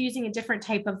 maybe you're using a different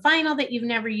type of vinyl that you've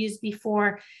never used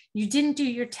before, you didn't do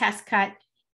your test cut.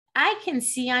 I can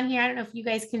see on here, I don't know if you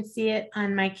guys can see it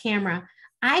on my camera,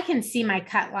 I can see my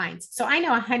cut lines. So I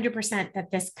know 100%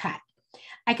 that this cut.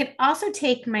 I could also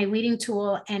take my weeding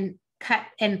tool and cut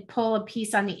and pull a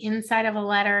piece on the inside of a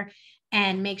letter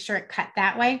and make sure it cut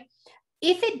that way.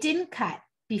 If it didn't cut,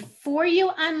 before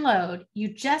you unload, you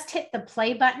just hit the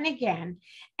play button again,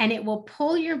 and it will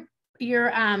pull your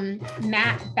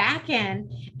mat back in,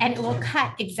 and it will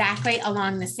cut exactly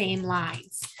along the same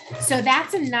lines. So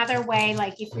that's another way,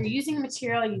 like if you're using a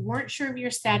material, you weren't sure of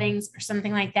your settings or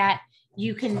something like that,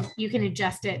 you can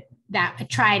adjust it,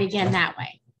 try it again that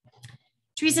way.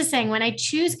 Teresa's saying, when I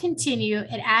choose continue,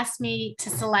 it asks me to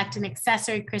select an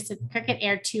accessory. Cricut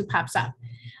Air 2 pops up.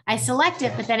 I select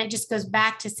it, but then it just goes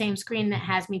back to same screen that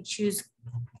has me choose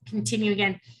continue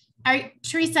again.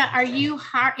 Teresa,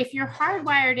 if you're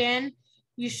hardwired in,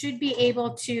 you should be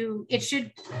able to, it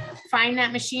should find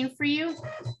that machine for you.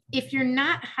 If you're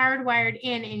not hardwired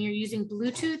in and you're using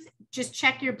Bluetooth, just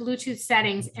check your Bluetooth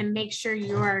settings and make sure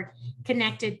you're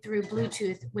connected through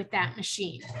Bluetooth with that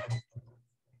machine.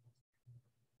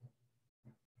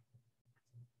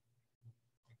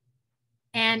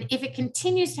 And if it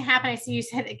continues to happen, I see you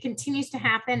said it continues to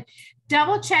happen,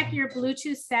 double check your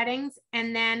Bluetooth settings.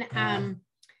 And then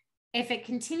if it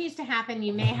continues to happen,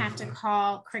 you may have to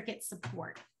call Cricut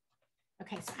support.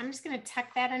 Okay, so I'm just going to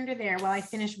tuck that under there while I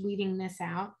finish weeding this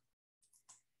out.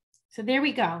 So there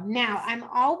we go. Now I'm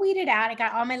all weeded out. I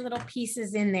got all my little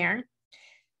pieces in there.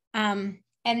 And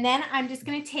then I'm just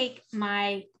going to take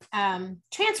my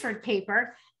transferred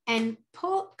paper and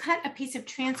cut a piece of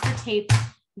transfer tape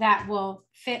that will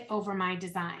fit over my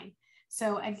design.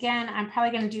 So again, I'm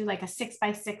probably going to do like a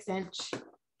 6x6 inch.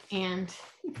 And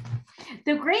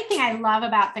the great thing I love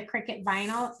about the Cricut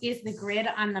vinyl is the grid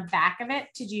on the back of it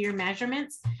to do your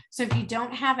measurements. So if you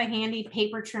don't have a handy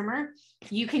paper trimmer,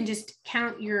 you can just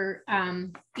count your,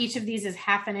 each of these is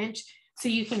 1/2 inch. So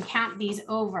you can count these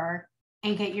over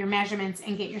and get your measurements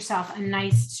and get yourself a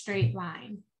nice straight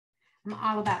line. I'm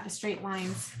all about the straight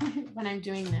lines when I'm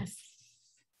doing this.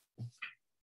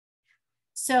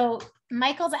 So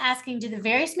Michael's asking, do the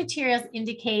various materials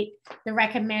indicate the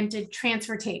recommended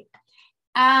transfer tape?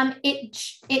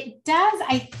 It does.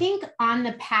 I think on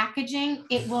the packaging,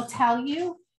 it will tell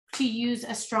you to use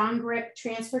a strong grip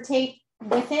transfer tape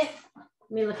with it.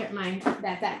 Let me look at mine,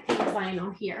 that pink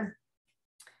vinyl here.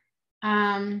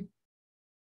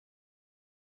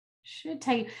 Should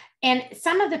tell you. And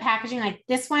some of the packaging, like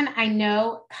this one, I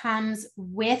know comes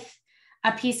with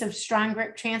a piece of strong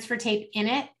grip transfer tape in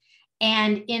it.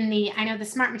 And I know the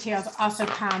Smart Materials also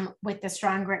come with the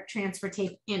strong grip transfer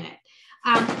tape in it.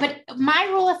 But my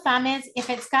rule of thumb is if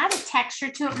it's got a texture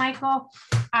to it, Michael,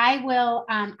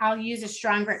 I'll use a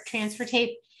strong grip transfer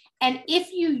tape. And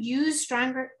if you use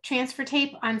strong grip transfer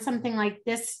tape on something like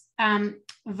this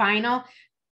vinyl,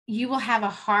 you will have a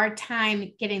hard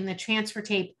time getting the transfer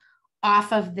tape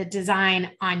off of the design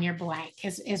on your blank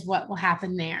is what will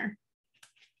happen there.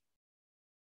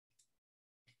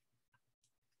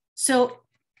 So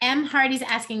M. Hardy's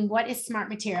asking, what is Smart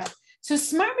Material? So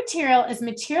Smart Material is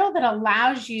material that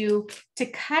allows you to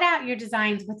cut out your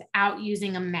designs without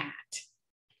using a mat.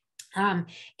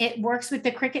 It works with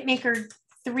the Cricut Maker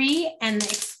 3 and the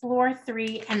Explore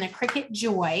 3 and the Cricut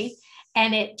Joy.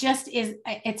 And it just is,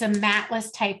 it's a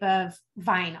matless type of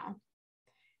vinyl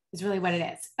is really what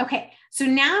it is. Okay, so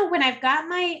now when I've got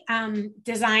my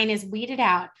design is weeded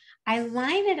out, I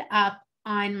line it up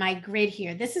on my grid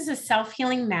here. This is a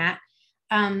self-healing mat.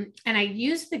 And I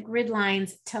use the grid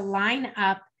lines to line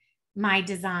up my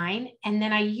design. And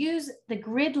then I use the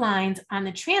grid lines on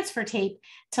the transfer tape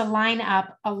to line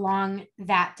up along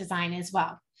that design as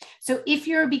well. So if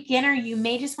you're a beginner, you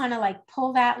may just want to like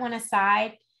pull that one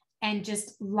aside and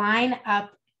just line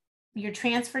up your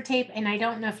transfer tape. And I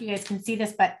don't know if you guys can see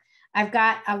this, but I've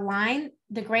got a line,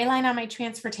 the gray line on my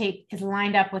transfer tape is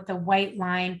lined up with the white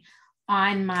line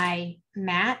on my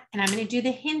mat. And I'm going to do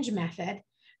the hinge method.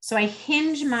 So I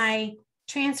hinge my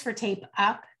transfer tape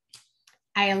up.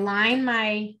 I align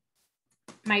my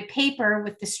paper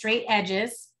with the straight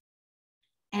edges.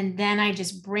 And then I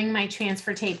just bring my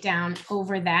transfer tape down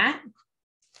over that.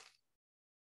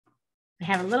 I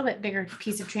have a little bit bigger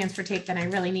piece of transfer tape than I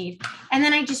really need. And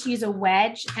then I just use a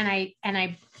wedge and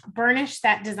I burnish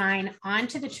that design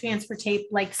onto the transfer tape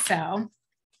like so.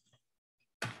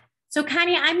 So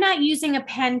Connie, I'm not using a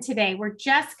pen today. We're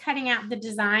just cutting out the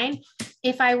design.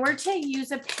 If I were to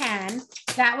use a pen,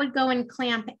 that would go in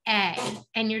clamp A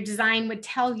and your design would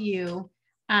tell you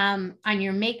on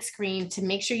your make screen to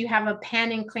make sure you have a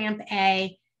pen in clamp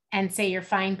A and say your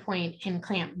fine point in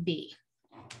clamp B.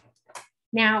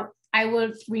 Now I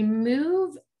will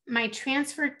remove my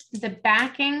the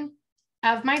backing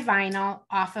of my vinyl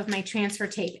off of my transfer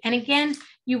tape. And again,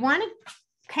 you want to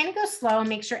kind of go slow and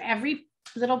make sure every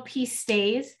little piece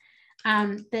stays.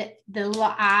 The little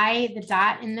eye, the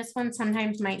dot in this one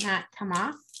sometimes might not come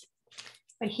off,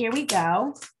 but here we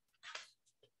go.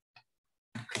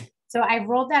 So I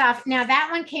rolled that off. Now that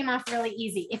one came off really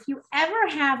easy. If you ever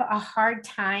have a hard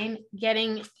time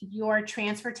getting your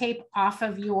transfer tape off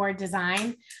of your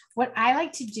design, what I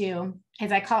like to do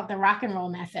is I call it the rock and roll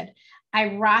method.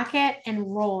 I rock it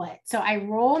and roll it. So I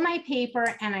roll my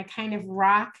paper and I kind of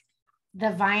rock the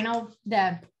vinyl,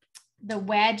 the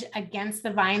wedge against the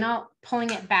vinyl,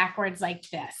 pulling it backwards like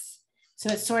this. So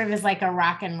it sort of is like a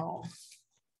rock and roll,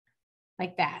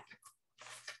 like that.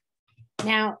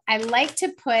 Now I like to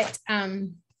put,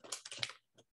 Carly,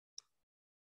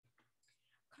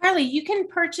 you can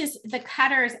purchase the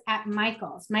cutters at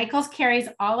Michael's. Michael's carries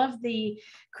all of the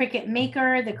Cricut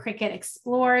Maker, the Cricut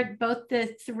Explore, both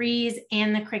the 3s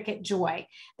and the Cricut Joy.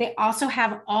 They also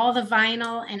have all the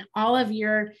vinyl and all of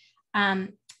your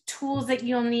tools that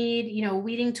you'll need, you know,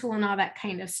 weeding tool and all that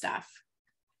kind of stuff.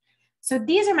 So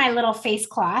these are my little face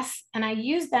cloths and I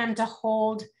use them to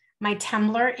hold my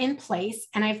tumbler in place,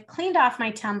 and I've cleaned off my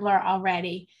tumbler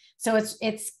already. So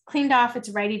it's cleaned off, it's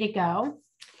ready to go.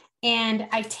 And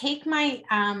I take my,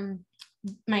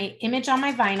 my image on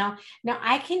my vinyl. Now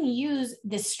I can use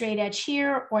this straight edge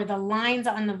here or the lines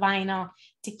on the vinyl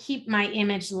to keep my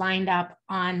image lined up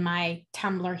on my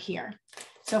tumbler here.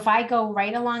 So if I go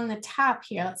right along the top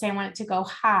here, let's say I want it to go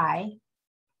high,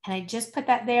 and I just put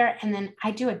that there, and then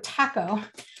I do a taco.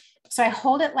 So I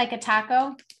hold it like a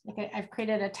taco, like I've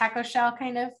created a taco shell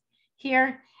kind of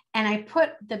here, and I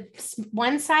put the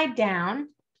one side down,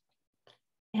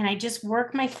 and I just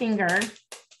work my finger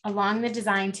along the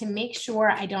design to make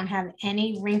sure I don't have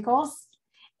any wrinkles.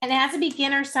 And as a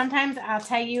beginner, sometimes I'll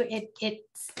tell you,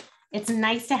 it's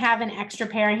nice to have an extra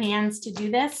pair of hands to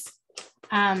do this,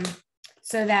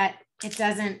 so that it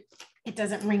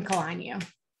doesn't wrinkle on you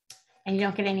and you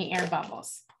don't get any air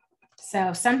bubbles.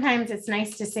 So sometimes it's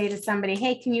nice to say to somebody,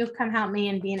 hey, can you come help me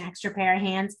and be an extra pair of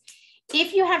hands?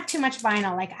 If you have too much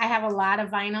vinyl, like I have a lot of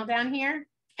vinyl down here,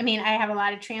 I have a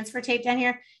lot of transfer tape down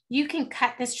here, you can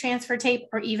cut this transfer tape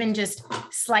or even just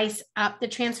slice up the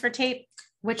transfer tape,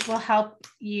 which will help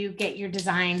you get your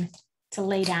design to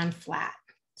lay down flat.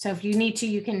 So if you need to,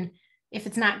 you can, if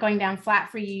it's not going down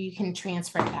flat for you, you can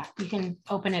transfer that. You can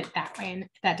open it that way, and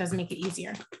that does make it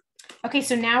easier. Okay,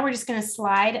 so now we're just going to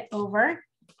slide over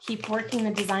keep working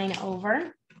the design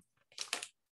over.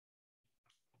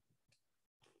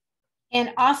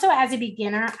 And also as a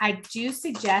beginner, I do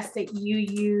suggest that you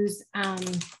use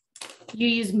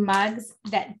mugs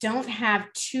that don't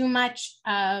have too much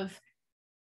of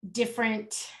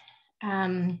different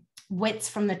widths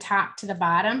from the top to the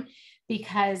bottom,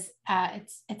 because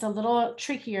it's a little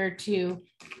trickier to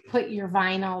put your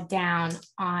vinyl down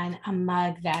on a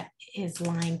mug that is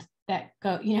lined, that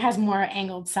has more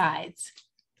angled sides.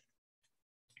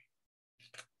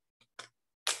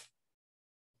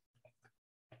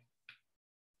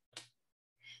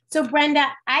 So Brenda,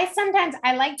 I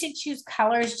like to choose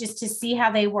colors just to see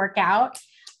how they work out.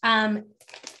 On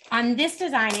this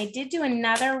design, I did do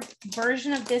another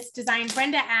version of this design.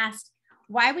 Brenda asked,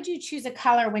 why would you choose a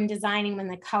color when designing when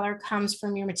the color comes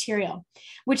from your material?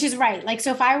 Which is right. Like,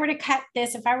 so if I were to cut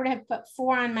this, if I were to have put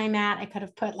 4 on my mat, I could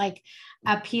have put like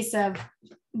a piece of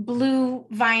blue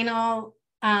vinyl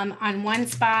on one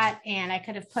spot, and I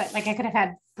could have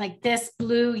had like this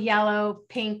blue, yellow,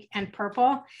 pink, and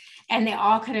purple, and they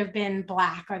all could have been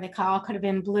black, or they all could have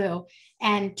been blue.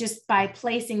 And just by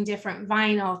placing different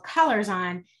vinyl colors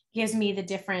on gives me the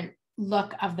different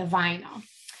look of the vinyl.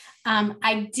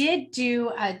 I did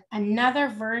do another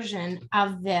version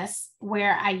of this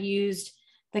where I used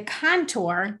the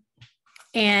contour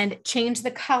and changed the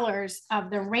colors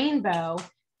of the rainbow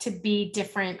to be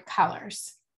different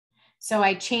colors. So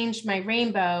I changed my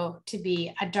rainbow to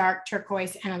be a dark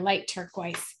turquoise and a light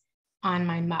turquoise on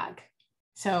my mug.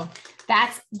 So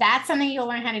that's something you'll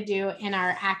learn how to do in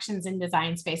our Actions in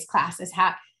Design Space class, is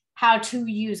how to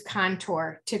use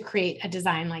contour to create a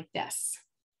design like this.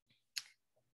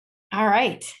 All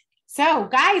right. So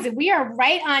guys, we are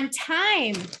right on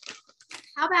time.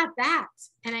 How about that?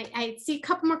 And I see a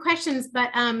couple more questions,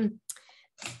 but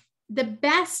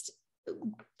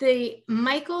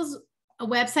Michael's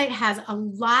website has a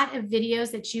lot of videos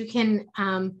that you can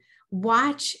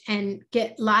watch and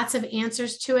get lots of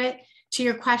answers to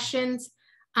your questions.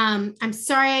 I'm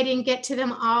sorry I didn't get to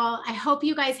them all. I hope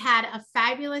you guys had a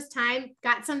fabulous time,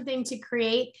 got something to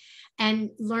create,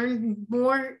 and learn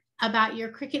more about your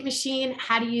Cricut machine,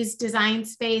 how to use Design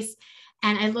Space.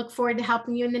 And I look forward to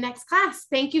helping you in the next class.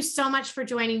 Thank you so much for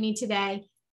joining me today.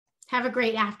 Have a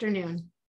great afternoon.